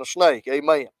fish than a snake.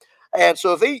 Amen. And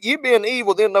so if you being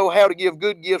evil then know how to give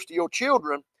good gifts to your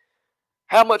children,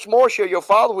 how much more shall your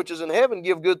Father which is in heaven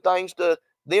give good things to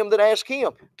them that ask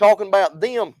Him? Talking about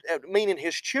them, meaning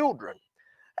His children.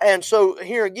 And so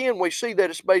here again we see that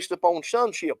it's based upon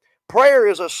sonship. Prayer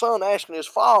is a son asking his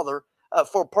father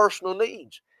for personal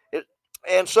needs.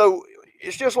 And so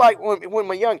it's just like when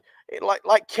my young,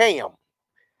 like Cam,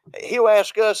 he'll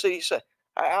ask us, he say,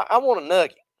 I want a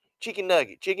nugget, chicken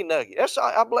nugget.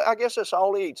 I guess that's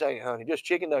all he eats, ain't it, honey? Just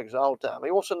chicken nuggets all the time.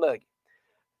 He wants a nugget.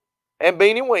 And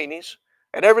beanie weenies.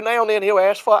 And every now and then he'll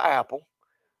ask for an apple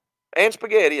and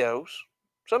SpaghettiOs.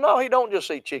 So no, he don't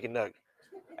just eat chicken nuggets.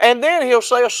 And then he'll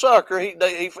say a sucker.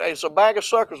 It's a bag of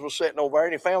suckers was sitting over there,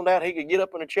 and he found out he could get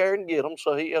up in a chair and get them.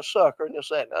 So he a sucker and this,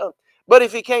 that, and other. But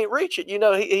if he can't reach it, you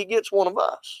know, he gets one of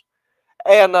us.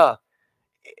 And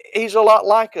he's a lot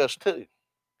like us too.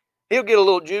 He'll get a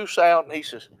little juice out, and he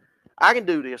says, I can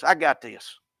do this. I got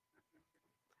this.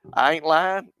 I ain't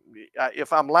lying.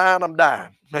 If I'm lying, I'm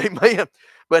dying. Amen.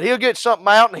 But he'll get something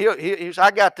out, and he's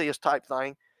I got this type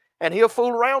thing. And he'll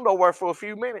fool around over there for a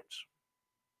few minutes.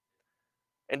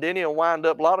 And then he'll wind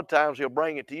up, a lot of times he'll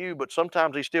bring it to you, but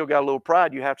sometimes he's still got a little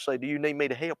pride. You have to say, do you need me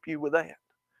to help you with that?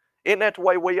 Isn't that the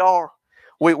way we are?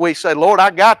 We say, Lord, I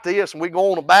got this, and we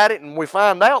go on about it, and we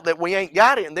find out that we ain't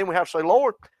got it, and then we have to say,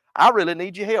 Lord, I really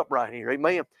need your help right here.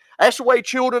 Amen. That's the way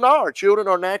children are. Children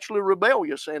are naturally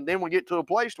rebellious, and then we get to a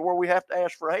place to where we have to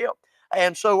ask for help.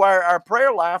 And so our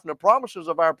prayer life and the promises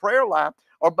of our prayer life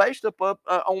are based up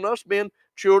on us being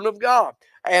children of God.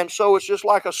 And so it's just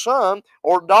like a son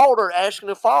or daughter asking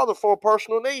a father for a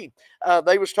personal need.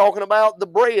 They was talking about the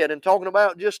bread and talking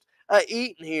about just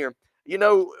eating here. You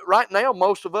know, right now,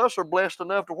 most of us are blessed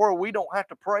enough to where we don't have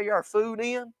to pray our food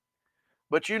in.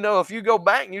 But you know, if you go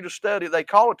back and you just study, they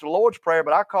call it the Lord's Prayer,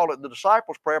 but I call it the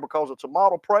disciples' prayer because it's a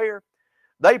model prayer.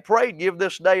 They prayed, give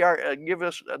us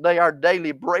our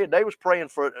daily bread. They was praying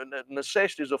for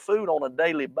necessities of food on a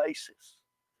daily basis.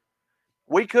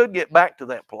 We could get back to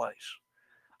that place.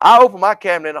 I open my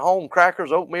cabinet at home,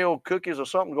 crackers, oatmeal, cookies, or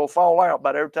something go fall out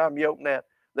about every time you open that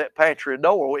that pantry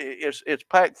door. It's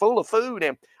packed full of food,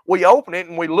 and we open it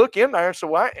and we look in there and say,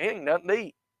 well, ain't nothing to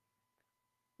eat.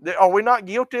 Are we not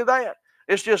guilty of that?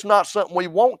 It's just not something we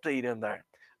want to eat in there.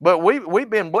 But we've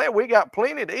been blessed. We got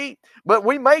plenty to eat. But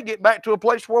we may get back to a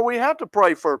place where we have to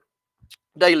pray for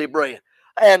daily bread.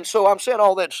 And so I'm saying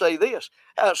all that to say this.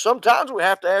 Sometimes we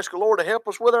have to ask the Lord to help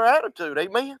us with our attitude.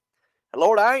 Amen.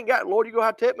 Lord, Lord, you're going to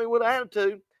have to help me with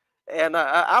attitude. And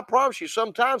I promise you,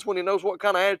 sometimes when he knows what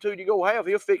kind of attitude you're going to have,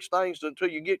 he'll fix things until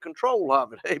you get control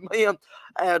of it. Amen.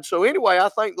 And so anyway, I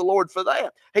thank the Lord for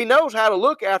that. He knows how to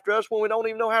look after us when we don't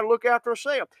even know how to look after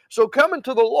ourselves. So coming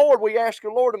to the Lord, we ask the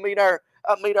Lord to meet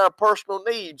our personal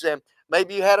needs. And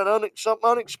maybe you had something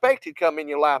unexpected come in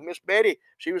your life. Miss Betty,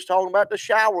 she was talking about the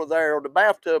shower there or the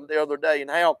bathtub the other day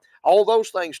and how all those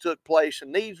things took place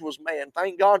and needs was met.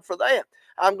 Thank God for that.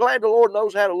 I'm glad the Lord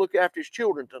knows how to look after his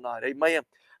children tonight. Amen.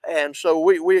 And so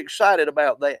we're excited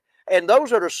about that. And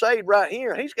those that are saved right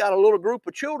here, he's got a little group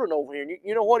of children over here. And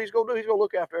you know what he's going to do? He's going to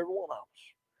look after every one of us.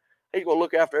 He's going to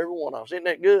look after every one of us. Isn't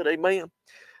that good? Amen.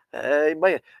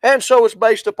 Amen. And so it's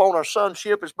based upon our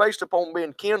sonship. It's based upon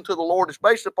being kin to the Lord. It's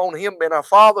based upon him being our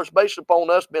father. It's based upon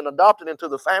us being adopted into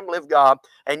the family of God.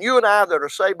 And you and I that are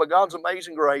saved by God's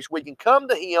amazing grace, we can come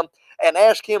to him and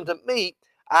ask him to meet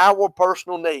our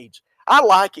personal needs. I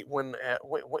like it when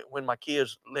my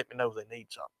kids let me know they need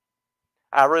something.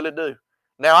 I really do.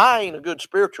 Now, I ain't a good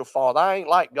spiritual father. I ain't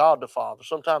like God the Father.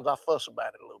 Sometimes I fuss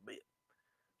about it a little bit.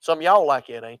 Some of y'all like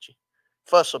that, ain't you?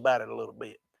 Fuss about it a little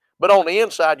bit. But on the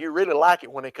inside, you really like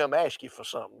it when they come ask you for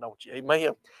something, don't you? Amen.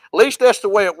 At least that's the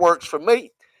way it works for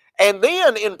me. And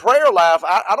then in prayer life,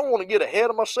 I don't want to get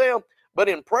ahead of myself, but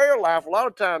in prayer life, a lot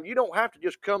of times you don't have to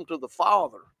just come to the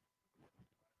Father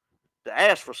to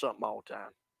ask for something all the time.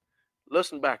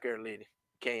 Listen back there, lady,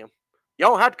 Cam. You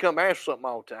don't have to come ask for something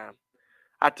all the time.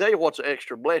 I tell you what's an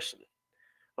extra blessing.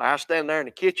 Like I stand there in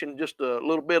the kitchen just a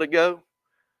little bit ago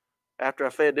after I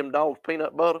fed them dogs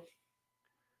peanut butter,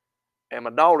 and my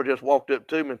daughter just walked up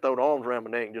to me and threw her arms around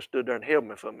my neck and just stood there and held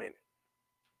me for a minute.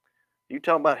 You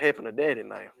talking about helping a daddy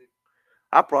now.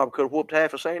 I probably could have whooped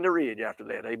half of Sandy Ridge after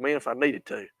that, amen, if I needed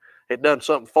to. It done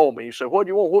something for me. You say, what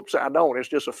do you want? Whoops, I don't. It's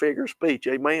just a figure of speech,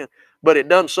 amen. But it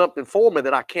done something for me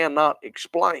that I cannot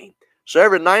explain. So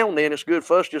every now and then it's good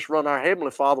for us to just run our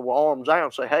Heavenly Father with arms out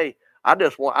and say, hey, I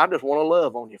just want to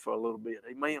love on you for a little bit,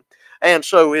 amen. And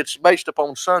so it's based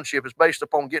upon sonship. It's based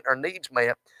upon getting our needs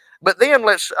met. But then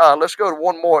let's go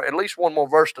to at least one more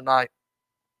verse tonight.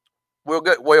 We'll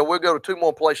go to two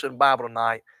more places in the Bible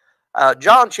tonight.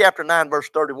 John chapter 9, verse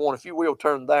 31, if you will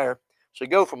turn there. So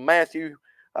go from Matthew,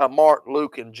 Mark,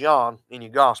 Luke, and John in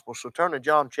your gospel. So turn to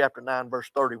John chapter 9,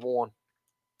 verse 31.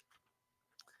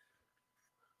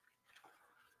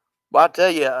 Well, I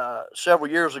tell you, several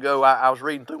years ago, I was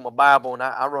reading through my Bible, and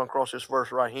I run across this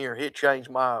verse right here. It changed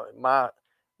my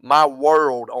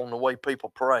world on the way people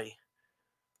pray.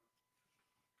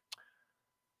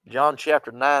 John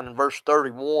chapter 9 and verse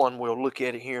 31, we'll look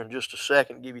at it here in just a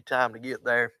second, give you time to get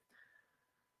there.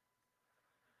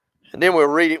 And then we'll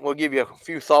read it, and we'll give you a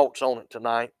few thoughts on it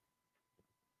tonight.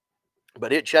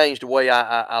 But it changed the way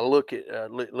I look at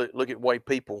the way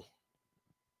people,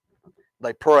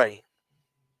 they pray.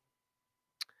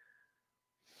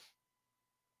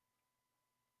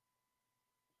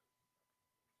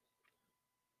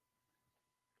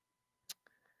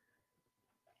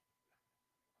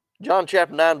 John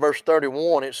chapter 9, verse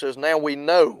 31, it says, now we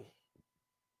know.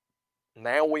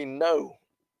 Now we know.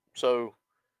 So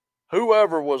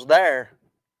whoever was there,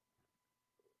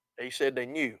 he said they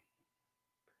knew.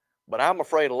 But I'm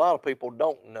afraid a lot of people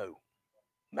don't know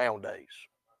nowadays.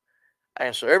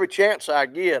 And so every chance I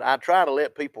get, I try to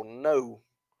let people know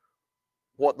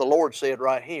what the Lord said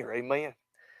right here. Amen. It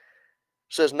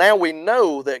says, now we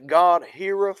know that God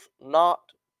heareth not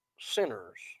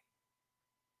sinners.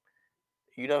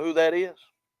 You know who that is?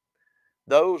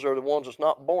 Those are the ones that's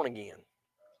not born again.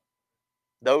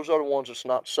 Those are the ones that's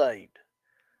not saved.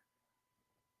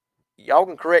 Y'all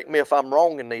can correct me if I'm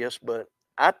wrong in this, but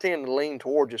I tend to lean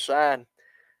towards the side.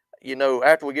 You know,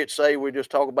 after we get saved, we just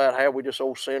talk about how we just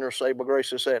old sinners saved by grace,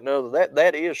 this, that, and other.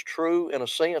 That is true in a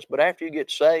sense, but after you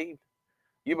get saved,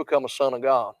 you become a son of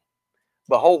God.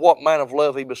 Behold, what manner of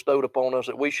love he bestowed upon us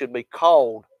that we should be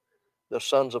called the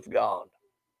sons of God.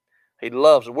 He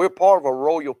loves us. We're part of a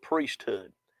royal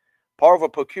priesthood, part of a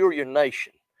peculiar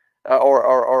nation,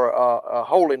 or a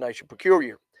holy nation,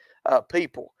 peculiar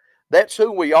people. That's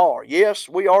who we are. Yes,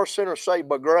 we are sinners saved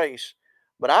by grace,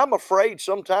 but I'm afraid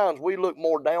sometimes we look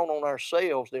more down on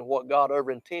ourselves than what God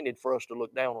ever intended for us to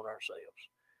look down on ourselves.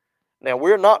 Now,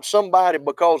 we're not somebody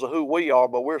because of who we are,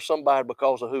 but we're somebody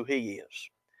because of who he is.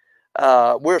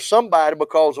 We're somebody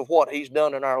because of what he's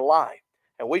done in our life.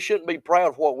 And we shouldn't be proud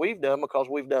of what we've done because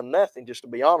we've done nothing, just to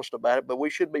be honest about it, but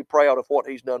we should be proud of what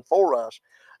he's done for us.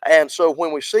 And so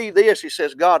when we see this, he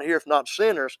says, God heareth not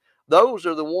sinners. Those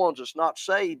are the ones that's not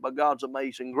saved by God's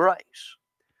amazing grace.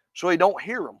 So he don't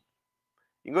hear them.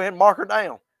 You can go ahead and mark her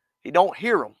down. He don't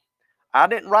hear them. I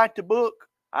didn't write the book.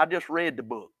 I just read the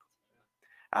book.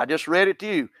 I just read it to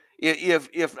you.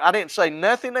 If I didn't say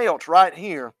nothing else right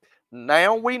here,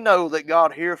 now we know that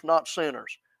God heareth not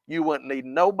sinners. You wouldn't need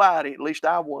nobody, at least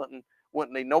I wouldn't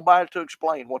need nobody to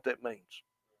explain what that means.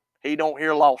 He don't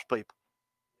hear lost people.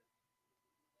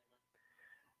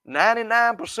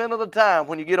 99% of the time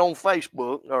when you get on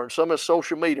Facebook or some of the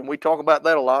social media, and we talk about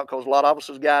that a lot because a lot of us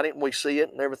has got it and we see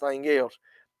it and everything else,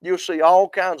 you'll see all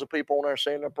kinds of people on there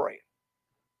saying they're praying.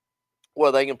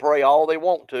 Well, they can pray all they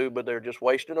want to, but they're just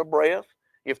wasting their breath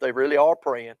if they really are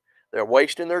praying. They're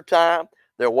wasting their time.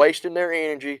 They're wasting their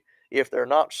energy if they're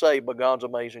not saved by God's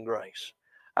amazing grace.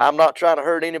 I'm not trying to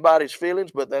hurt anybody's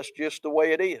feelings, but that's just the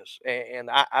way it is. And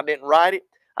I didn't write it.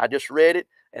 I just read it,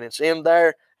 and it's in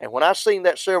there. And when I seen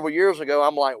that several years ago,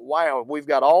 I'm like, wow, we've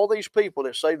got all these people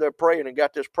that say they're praying and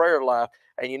got this prayer life,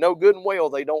 and you know good and well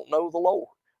they don't know the Lord.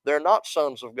 They're not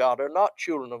sons of God. They're not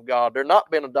children of God. They're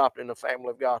not been adopted in the family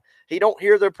of God. He don't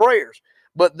hear their prayers.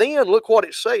 But then look what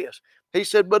it says. He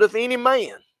said, but if any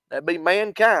man, that be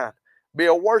mankind, be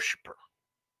a worshiper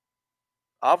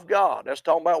of God. That's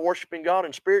talking about worshiping God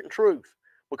in spirit and truth.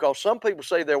 Because some people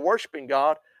say they're worshiping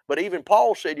God, but even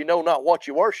Paul said, you know not what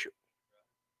you worship.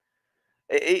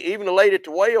 Even the lady at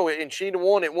the well, and she the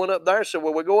one that went up there and said,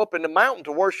 well, we go up in the mountain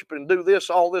to worship and do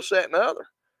this, all this, that, and the other.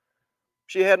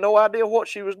 She had no idea what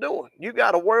she was doing. You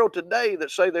got a world today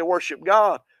that say they worship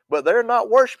God, but they're not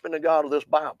worshiping the God of this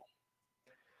Bible.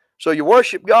 So you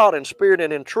worship God in spirit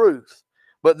and in truth.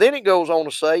 But then it goes on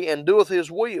to say, and doeth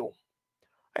his will.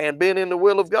 And being in the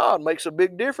will of God makes a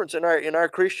big difference in our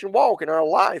Christian walk, in our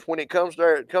life, when it comes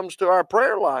to our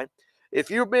prayer life.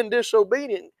 If you've been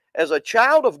disobedient as a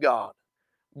child of God,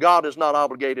 God is not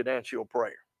obligated to answer your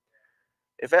prayer.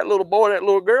 If that little boy, that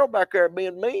little girl back there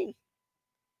being mean,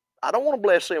 I don't want to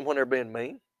bless them when they're being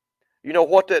mean. You know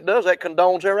what that does? That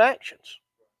condones their actions.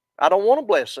 I don't want to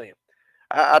bless them.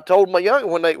 I told my young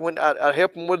when I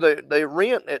help them with their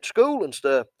rent at school and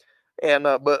stuff, and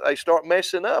but they start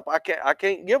messing up. I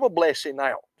can't give a blessing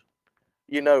out.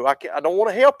 You know, I don't want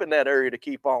to help in that area to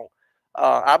keep on.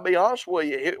 I'll be honest with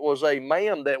you. It was a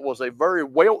man that was a very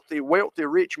wealthy,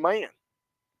 rich man,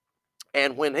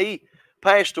 and when he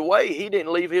passed away, he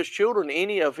didn't leave his children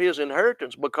any of his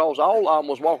inheritance because all of them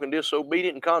was walking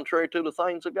disobedient and contrary to the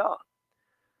things of God.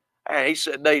 And he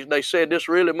said they said this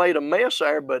really made a mess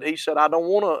there, but he said I don't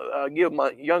want to give my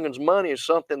youngins money as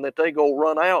something that they go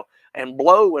run out and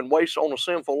blow and waste on a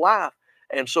sinful life.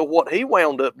 And so what he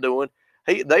wound up doing,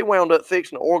 they wound up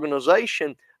fixing an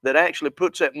organization that actually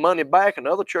puts that money back, and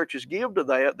other churches give to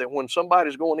that when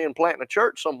somebody's going in and planting a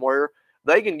church somewhere,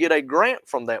 they can get a grant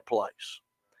from that place.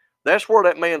 That's where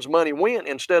that man's money went.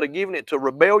 Instead of giving it to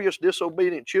rebellious,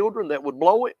 disobedient children that would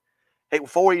blow it,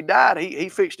 before he died, he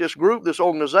fixed this group, this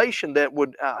organization that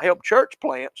would help church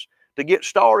plants to get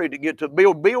started, to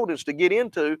build buildings to get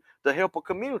into, to help a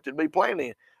community to be planted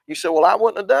in. You say, well, I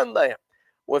wouldn't have done that.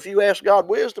 Well, if you ask God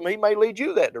wisdom, he may lead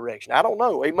you that direction. I don't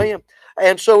know. Amen.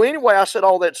 And so anyway, I said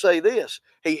all that to say this.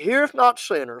 He heareth not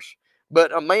sinners,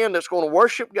 but a man that's going to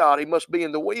worship God, he must be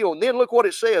in the will. And then look what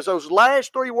it says. Those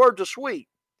last three words are sweet.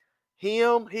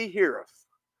 Him he heareth.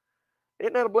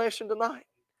 Isn't that a blessing tonight?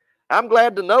 I'm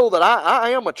glad to know that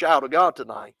I am a child of God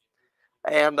tonight.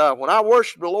 And when I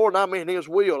worship the Lord and I'm in his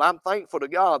will, I'm thankful to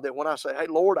God that when I say, hey,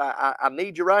 Lord, I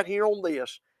need you right here on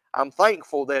this, I'm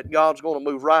thankful that God's going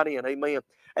to move right in. Amen.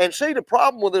 And see, the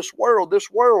problem with this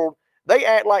world, they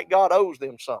act like God owes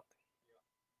them something.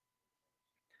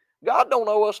 God don't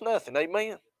owe us nothing.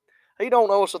 Amen. He don't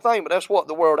owe us a thing, but that's what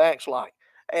the world acts like.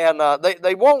 And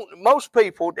they won't, most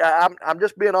people, I'm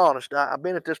just being honest. I've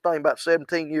been at this thing about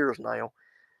 17 years now.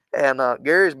 And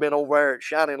Gary's been over there at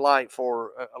Shining Light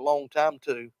for a long time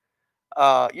too.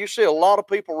 You see a lot of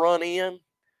people run in,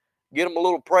 get them a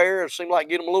little prayer, it seems like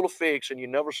get them a little fix, and you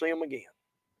never see them again.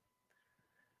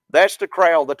 That's the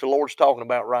crowd that the Lord's talking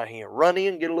about right here. Run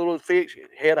in, get a little fix,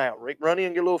 head out. Run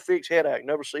in, get a little fix, head out. You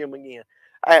never see them again.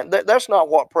 And that's not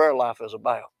what prayer life is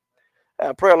about.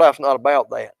 Prayer life's not about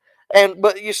that.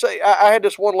 But you see, I had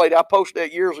this one lady, I posted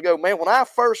that years ago. Man, when I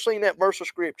first seen that verse of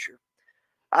scripture,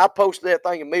 I posted that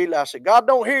thing immediately. I said, God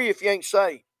don't hear you if you ain't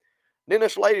saved. Then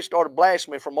this lady started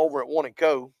blasting me from over at One and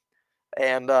Co.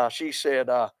 And she said,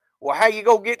 well, how you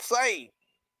going to get saved?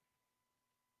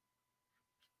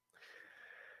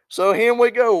 So here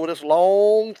we go with this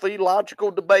long theological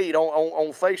debate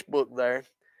on Facebook there.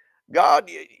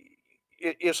 God,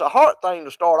 it's a hard thing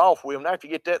to start off with, and after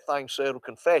you get that thing settled,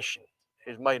 confession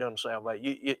is made unto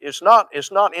salvation. It's not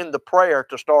in the prayer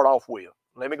to start off with.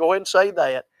 Let me go ahead and say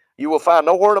that. You will find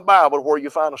nowhere in the Bible where you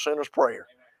find a sinner's prayer.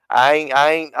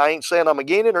 I ain't saying I'm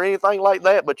against it or anything like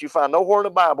that, but you find nowhere in the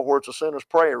Bible where it's a sinner's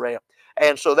prayer at.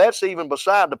 And so that's even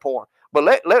beside the point.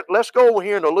 But let's go over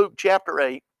here into Luke chapter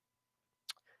 8.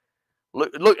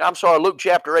 Luke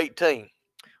chapter 18.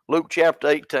 Luke chapter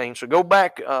 18. So go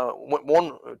back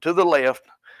one to the left,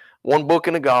 one book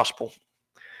in the gospel.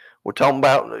 We're talking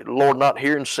about the Lord not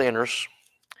hearing sinners.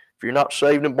 If you're not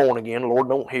saved and born again, the Lord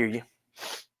don't hear you.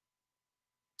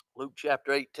 Luke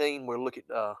chapter 18, we'll look at,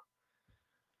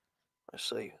 let's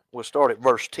see, we'll start at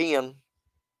verse 10.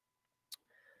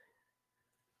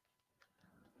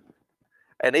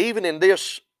 And even in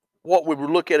this, what we will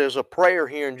look at as a prayer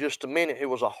here in just a minute, it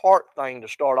was a heart thing to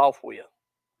start off with.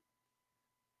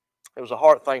 It was a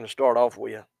heart thing to start off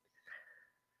with.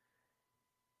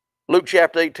 Luke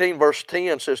chapter 18, verse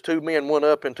 10 says, 2 men went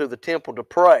up into the temple to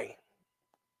pray.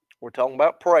 We're talking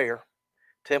about prayer.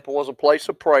 Temple was a place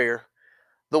of prayer.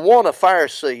 The one a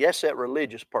Pharisee, that's that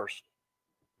religious person.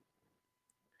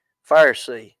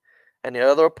 Pharisee. And the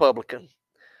other a publican.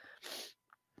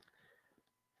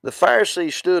 The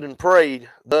Pharisee stood and prayed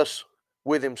thus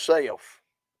with himself.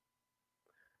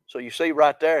 So you see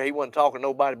right there, he wasn't talking to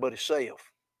nobody but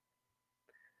himself.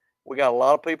 We got a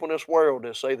lot of people in this world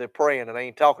that say they're praying and they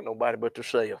ain't talking to nobody but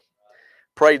themselves.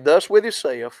 Prayed thus with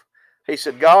himself. He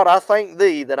said, God, I thank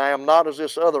thee that I am not as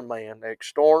this other man,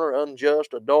 extortioner,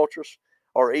 unjust, adulterous,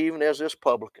 or even as this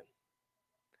publican.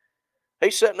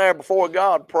 He's sitting there before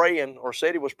God praying, or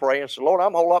said he was praying, and said, Lord,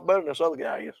 I'm a whole lot better than this other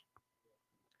guy is.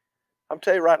 I'm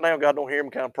telling you right now, God don't hear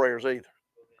them kind of prayers either.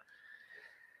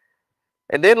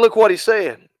 And then look what he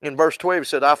said. In verse 12, he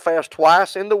said, I fast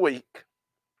twice in the week.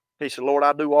 He said, Lord,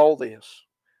 I do all this.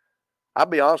 I'll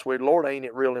be honest with you, Lord ain't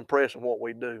it real impressed with what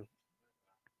we do.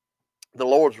 The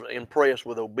Lord's impressed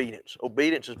with obedience.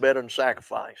 Obedience is better than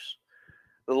sacrifice.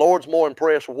 The Lord's more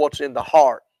impressed with what's in the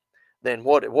heart than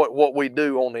what we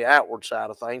do on the outward side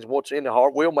of things. What's in the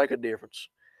heart will make a difference.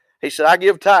 He said, I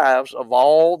give tithes of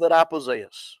all that I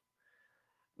possess.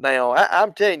 Now,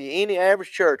 I'm telling you, any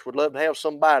average church would love to have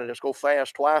somebody that's go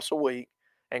fast twice a week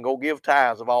and go give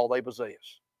tithes of all they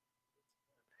possess.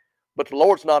 But the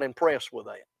Lord's not impressed with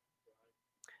that.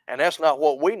 And that's not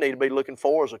what we need to be looking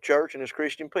for as a church and as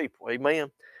Christian people.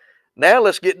 Amen. Now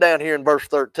let's get down here in verse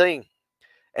 13.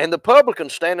 And the publican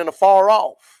standing afar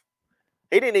off.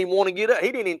 He didn't even want to get up.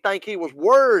 He didn't even think he was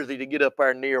worthy to get up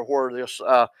there near where this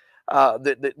the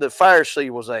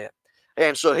Pharisee was at.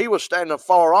 And so he was standing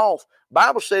afar off. The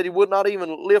Bible said he would not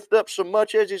even lift up so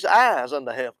much as his eyes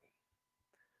unto heaven.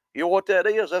 You know what that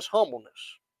is? That's humbleness.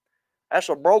 That's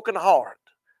a broken heart.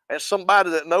 That's somebody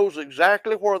that knows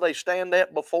exactly where they stand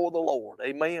at before the Lord.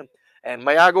 Amen. And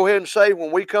may I go ahead and say,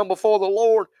 when we come before the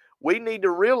Lord, we need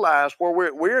to realize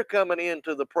where we're coming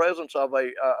into the presence of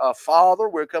a father.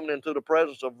 We're coming into the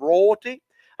presence of royalty,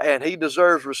 and he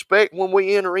deserves respect when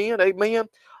we enter in. Amen.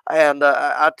 And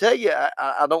I tell you,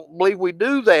 I don't believe we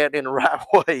do that in the right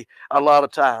way a lot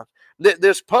of times.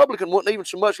 This publican wouldn't even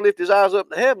so much lift his eyes up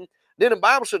to heaven. Then the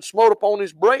Bible said, smote upon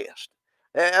his breast.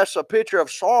 That's a picture of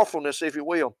sorrowfulness, if you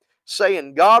will,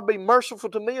 saying, God, be merciful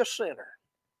to me, a sinner.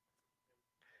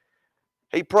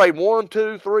 He prayed 1,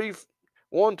 2, 3,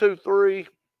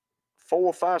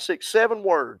 4, 5, 6, 7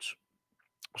 words.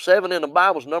 7 in the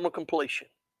Bible is number of completion.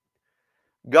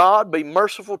 God, be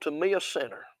merciful to me, a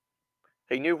sinner.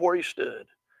 He knew where he stood.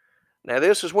 Now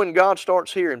this is when God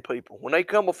starts hearing people. When they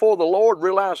come before the Lord,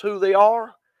 realize who they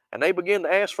are, and they begin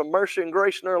to ask for mercy and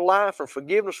grace in their life and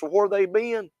forgiveness for where they've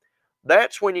been,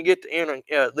 that's when you get to enter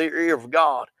the ear of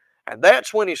God. And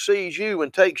that's when he sees you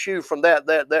and takes you from that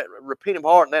repentant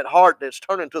heart and that heart that's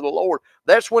turning to the Lord.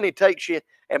 That's when he takes you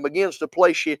and begins to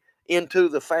place you into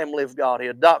the family of God. He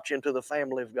adopts you into the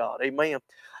family of God. Amen.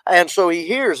 And so he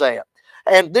hears that.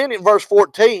 And then in verse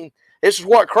 14, this is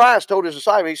what Christ told his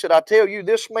disciples. He said, I tell you,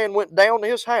 this man went down to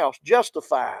his house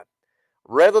justified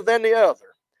rather than the other.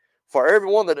 For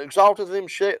everyone that exalteth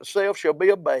himself shall be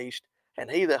abased,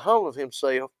 and he that humbleth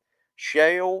himself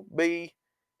shall be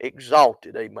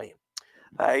exalted. Amen.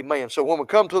 Amen. So when we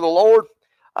come to the Lord,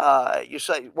 you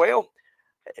say, well,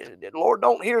 the Lord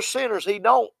don't hear sinners. He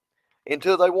don't,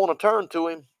 until they want to turn to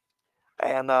him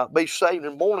and be saved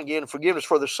and born again and forgiveness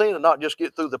for their sin and not just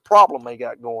get through the problem they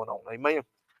got going on. Amen.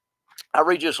 I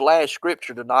read this last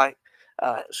scripture tonight,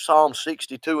 Psalm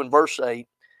 62 and verse 8,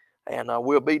 and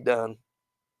we'll be done.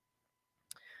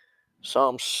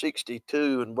 Psalm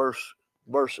 62 and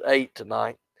verse 8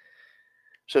 tonight.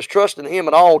 says, trust in him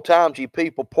at all times, ye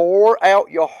people. Pour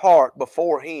out your heart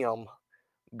before him.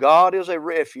 God is a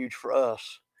refuge for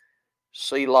us.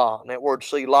 Selah. And that word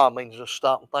Selah means just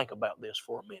stop and think about this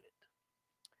for a minute.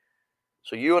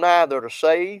 So you and I that are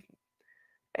saved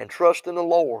and trust in the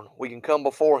Lord, we can come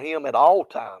before him at all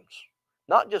times.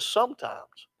 Not just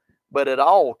sometimes, but at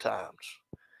all times.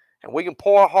 And we can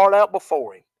pour our heart out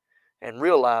before him and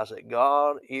realize that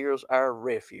God is our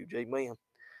refuge. Amen.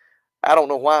 I don't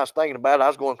know why I was thinking about it. I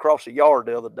was going across the yard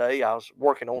the other day. I was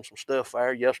working on some stuff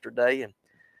there yesterday, and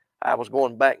I was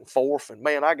going back and forth, and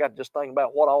man, I got just thinking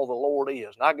about what all the Lord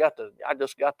is. And I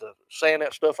just got to saying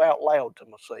that stuff out loud to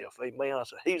myself. Amen. I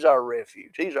said, he's our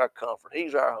refuge. He's our comfort.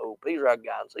 He's our hope. He's our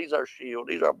guidance. He's our shield.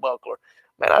 He's our buckler.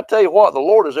 Man, I tell you what, the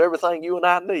Lord is everything you and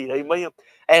I need. Amen.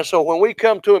 And so when we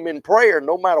come to him in prayer,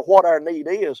 no matter what our need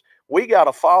is, we got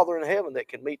a Father in heaven that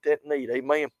can meet that need.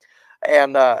 Amen.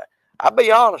 And I'll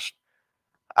be honest,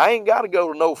 I ain't got to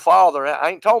go to no father. I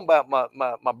ain't talking about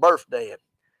my birth dad.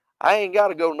 I ain't got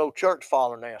to go to no church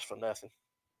father and ask for nothing.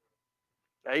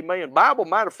 Amen. Bible,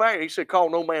 matter of fact, he said, call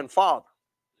no man father.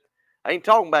 I ain't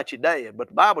talking about your dad, but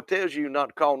the Bible tells you not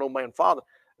to call no man father.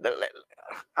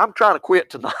 I'm trying to quit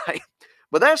tonight.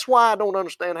 But that's why I don't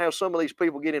understand how some of these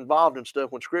people get involved in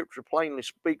stuff when Scripture plainly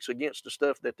speaks against the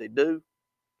stuff that they do.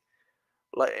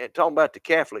 Like, talking about the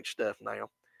Catholic stuff now.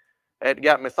 That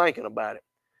got me thinking about it.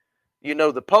 You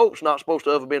know, the Pope's not supposed to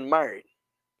have ever been married.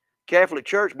 Catholic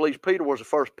Church believes Peter was the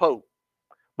first Pope.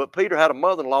 But Peter had a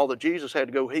mother-in-law that Jesus had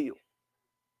to go heal.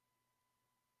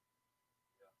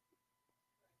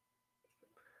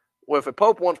 Well, if a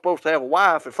Pope wasn't supposed to have a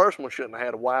wife, the first one shouldn't have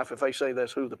had a wife if they say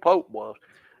that's who the Pope was.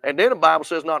 And then the Bible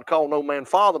says not to call no man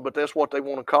father, but that's what they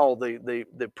want to call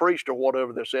the priest or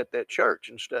whatever that's at that church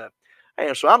and stuff.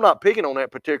 And so I'm not picking on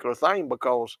that particular thing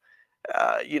because,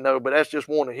 you know, but that's just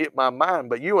one that hit my mind.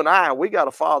 But you and I, we got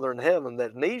a Father in heaven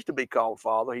that needs to be called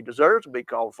Father. He deserves to be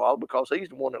called Father because he's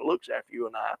the one that looks after you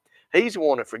and I. He's the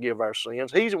one that forgives our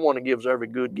sins. He's the one that gives every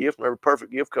good gift, and every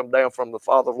perfect gift come down from the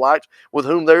Father of lights, with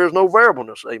whom there is no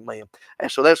variableness. Amen.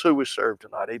 And so that's who we serve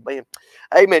tonight. Amen.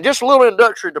 Amen. Just a little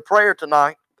introductory to prayer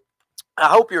tonight. I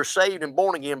hope you're saved and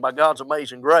born again by God's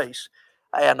amazing grace.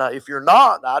 And if you're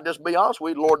not, I'll just be honest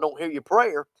with you, the Lord don't hear your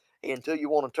prayer until you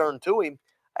want to turn to him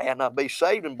and be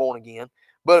saved and born again.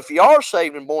 But if you are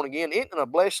saved and born again, isn't it a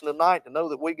blessing tonight to know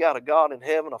that we got a God in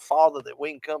heaven, a Father that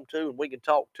we can come to and we can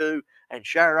talk to and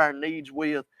share our needs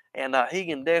with, and he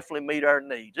can definitely meet our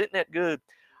needs. Isn't that good?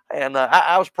 And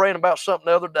I was praying about something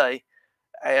the other day,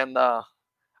 and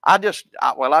I just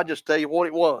tell you what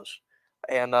it was.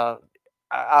 And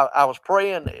I was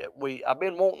praying. I've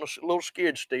been wanting a little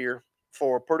skid steer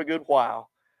for a pretty good while,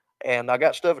 and I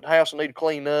got stuff at the house I need to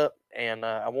clean up, and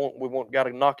got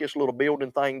to knock this little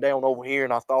building thing down over here.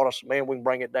 And I said, man, we can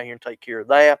bring it down here and take care of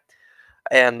that.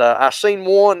 And I seen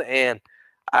one, and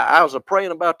I was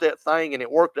praying about that thing, and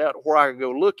it worked out where I could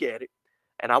go look at it,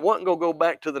 and I wasn't gonna go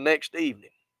back to the next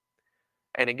evening.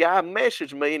 And the guy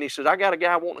messaged me, and he said, I got a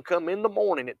guy wanting to come in the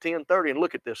morning at 10:30 and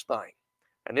look at this thing.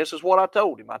 And this is what I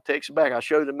told him. I texted back. I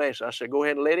showed the message. I said, go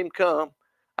ahead and let him come.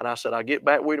 And I said, I'll get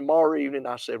back with you tomorrow evening.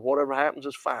 I said, whatever happens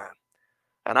is fine.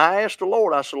 And I asked the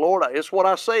Lord, I said, Lord, it's what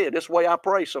I said. It's the way I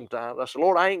pray sometimes. I said,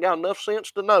 Lord, I ain't got enough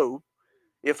sense to know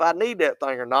if I need that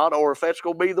thing or not, or if that's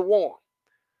going to be the one.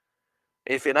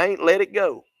 If it ain't, let it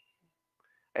go.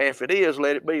 And if it is,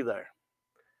 let it be there.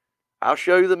 I'll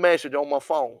show you the message on my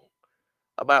phone.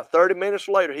 About 30 minutes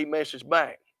later, he messaged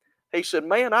back. He said,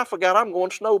 man, I forgot I'm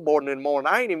going snowboarding in the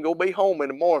morning. I ain't even going to be home in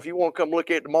the morning. If you want to come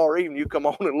look at it tomorrow evening, you come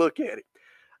on and look at it.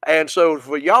 And so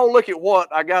for y'all look at what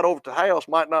I got over at the house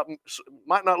might not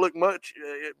look much,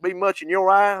 be much in your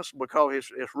eyes because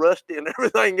it's rusty and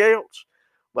everything else.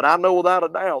 But I know without a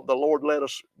doubt the Lord let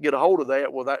us get a hold of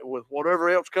that with whatever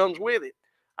else comes with it.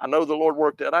 I know the Lord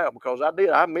worked that out because I did.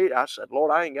 I said,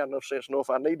 Lord, I ain't got enough sense to know if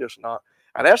I need this or not.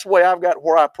 And that's the way I've got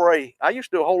where I pray. I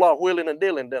used to do a whole lot of wheeling and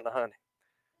dealing, didn't I, honey?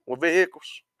 With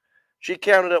vehicles. She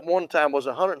counted up one time, was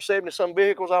 170 some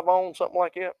vehicles I've owned, something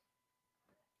like that.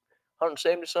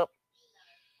 170 something.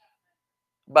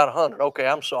 About 100. Okay,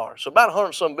 I'm sorry. So about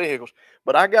 100 some vehicles.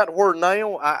 But I got to where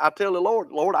now I tell the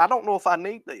Lord, I don't know if I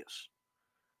need this.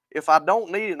 If I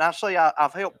don't need it, and I say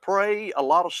I've helped pray a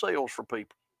lot of sales for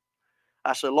people.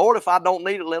 I said, Lord, if I don't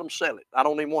need it, let them sell it. I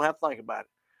don't even want to have to think about it.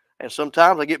 And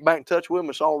sometimes I get back in touch with them,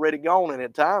 it's already gone, and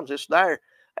at times it's there.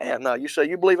 And you say,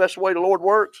 you believe that's the way the Lord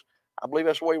works? I believe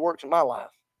that's the way he works in my life.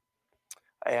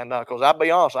 And because I'll be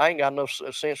honest, I ain't got enough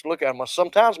sense to look at them.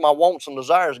 Sometimes my wants and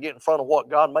desires get in front of what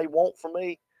God may want for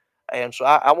me. And so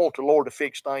I want the Lord to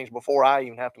fix things before I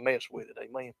even have to mess with it.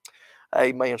 Amen.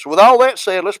 Amen. So with all that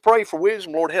said, let's pray for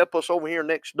wisdom. Lord, help us over here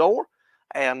next door.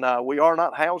 And we are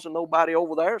not housing nobody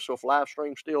over there. So if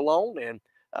Livestream's still on and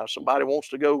somebody wants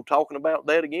to go talking about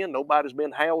that again, nobody's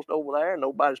been housed over there.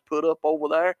 Nobody's put up over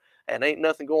there. And ain't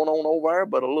nothing going on over there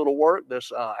but a little work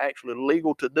that's actually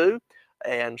legal to do.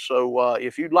 And so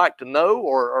if you'd like to know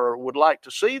or would like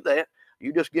to see that,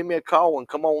 you just give me a call and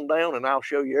come on down and I'll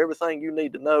show you everything you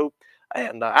need to know.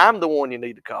 And I'm the one you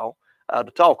need to call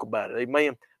to talk about it.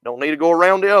 Amen. Don't need to go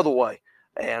around the other way.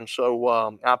 And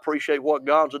so I appreciate what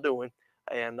God's doing.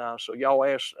 And so y'all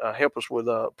help us with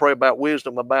pray about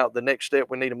wisdom about the next step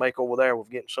we need to make over there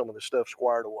with getting some of this stuff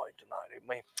squared away tonight.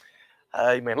 Amen.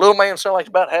 Amen. Little man sounds like he's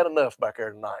about had enough back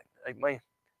there tonight. Amen.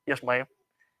 Yes, ma'am.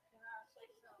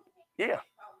 Yeah.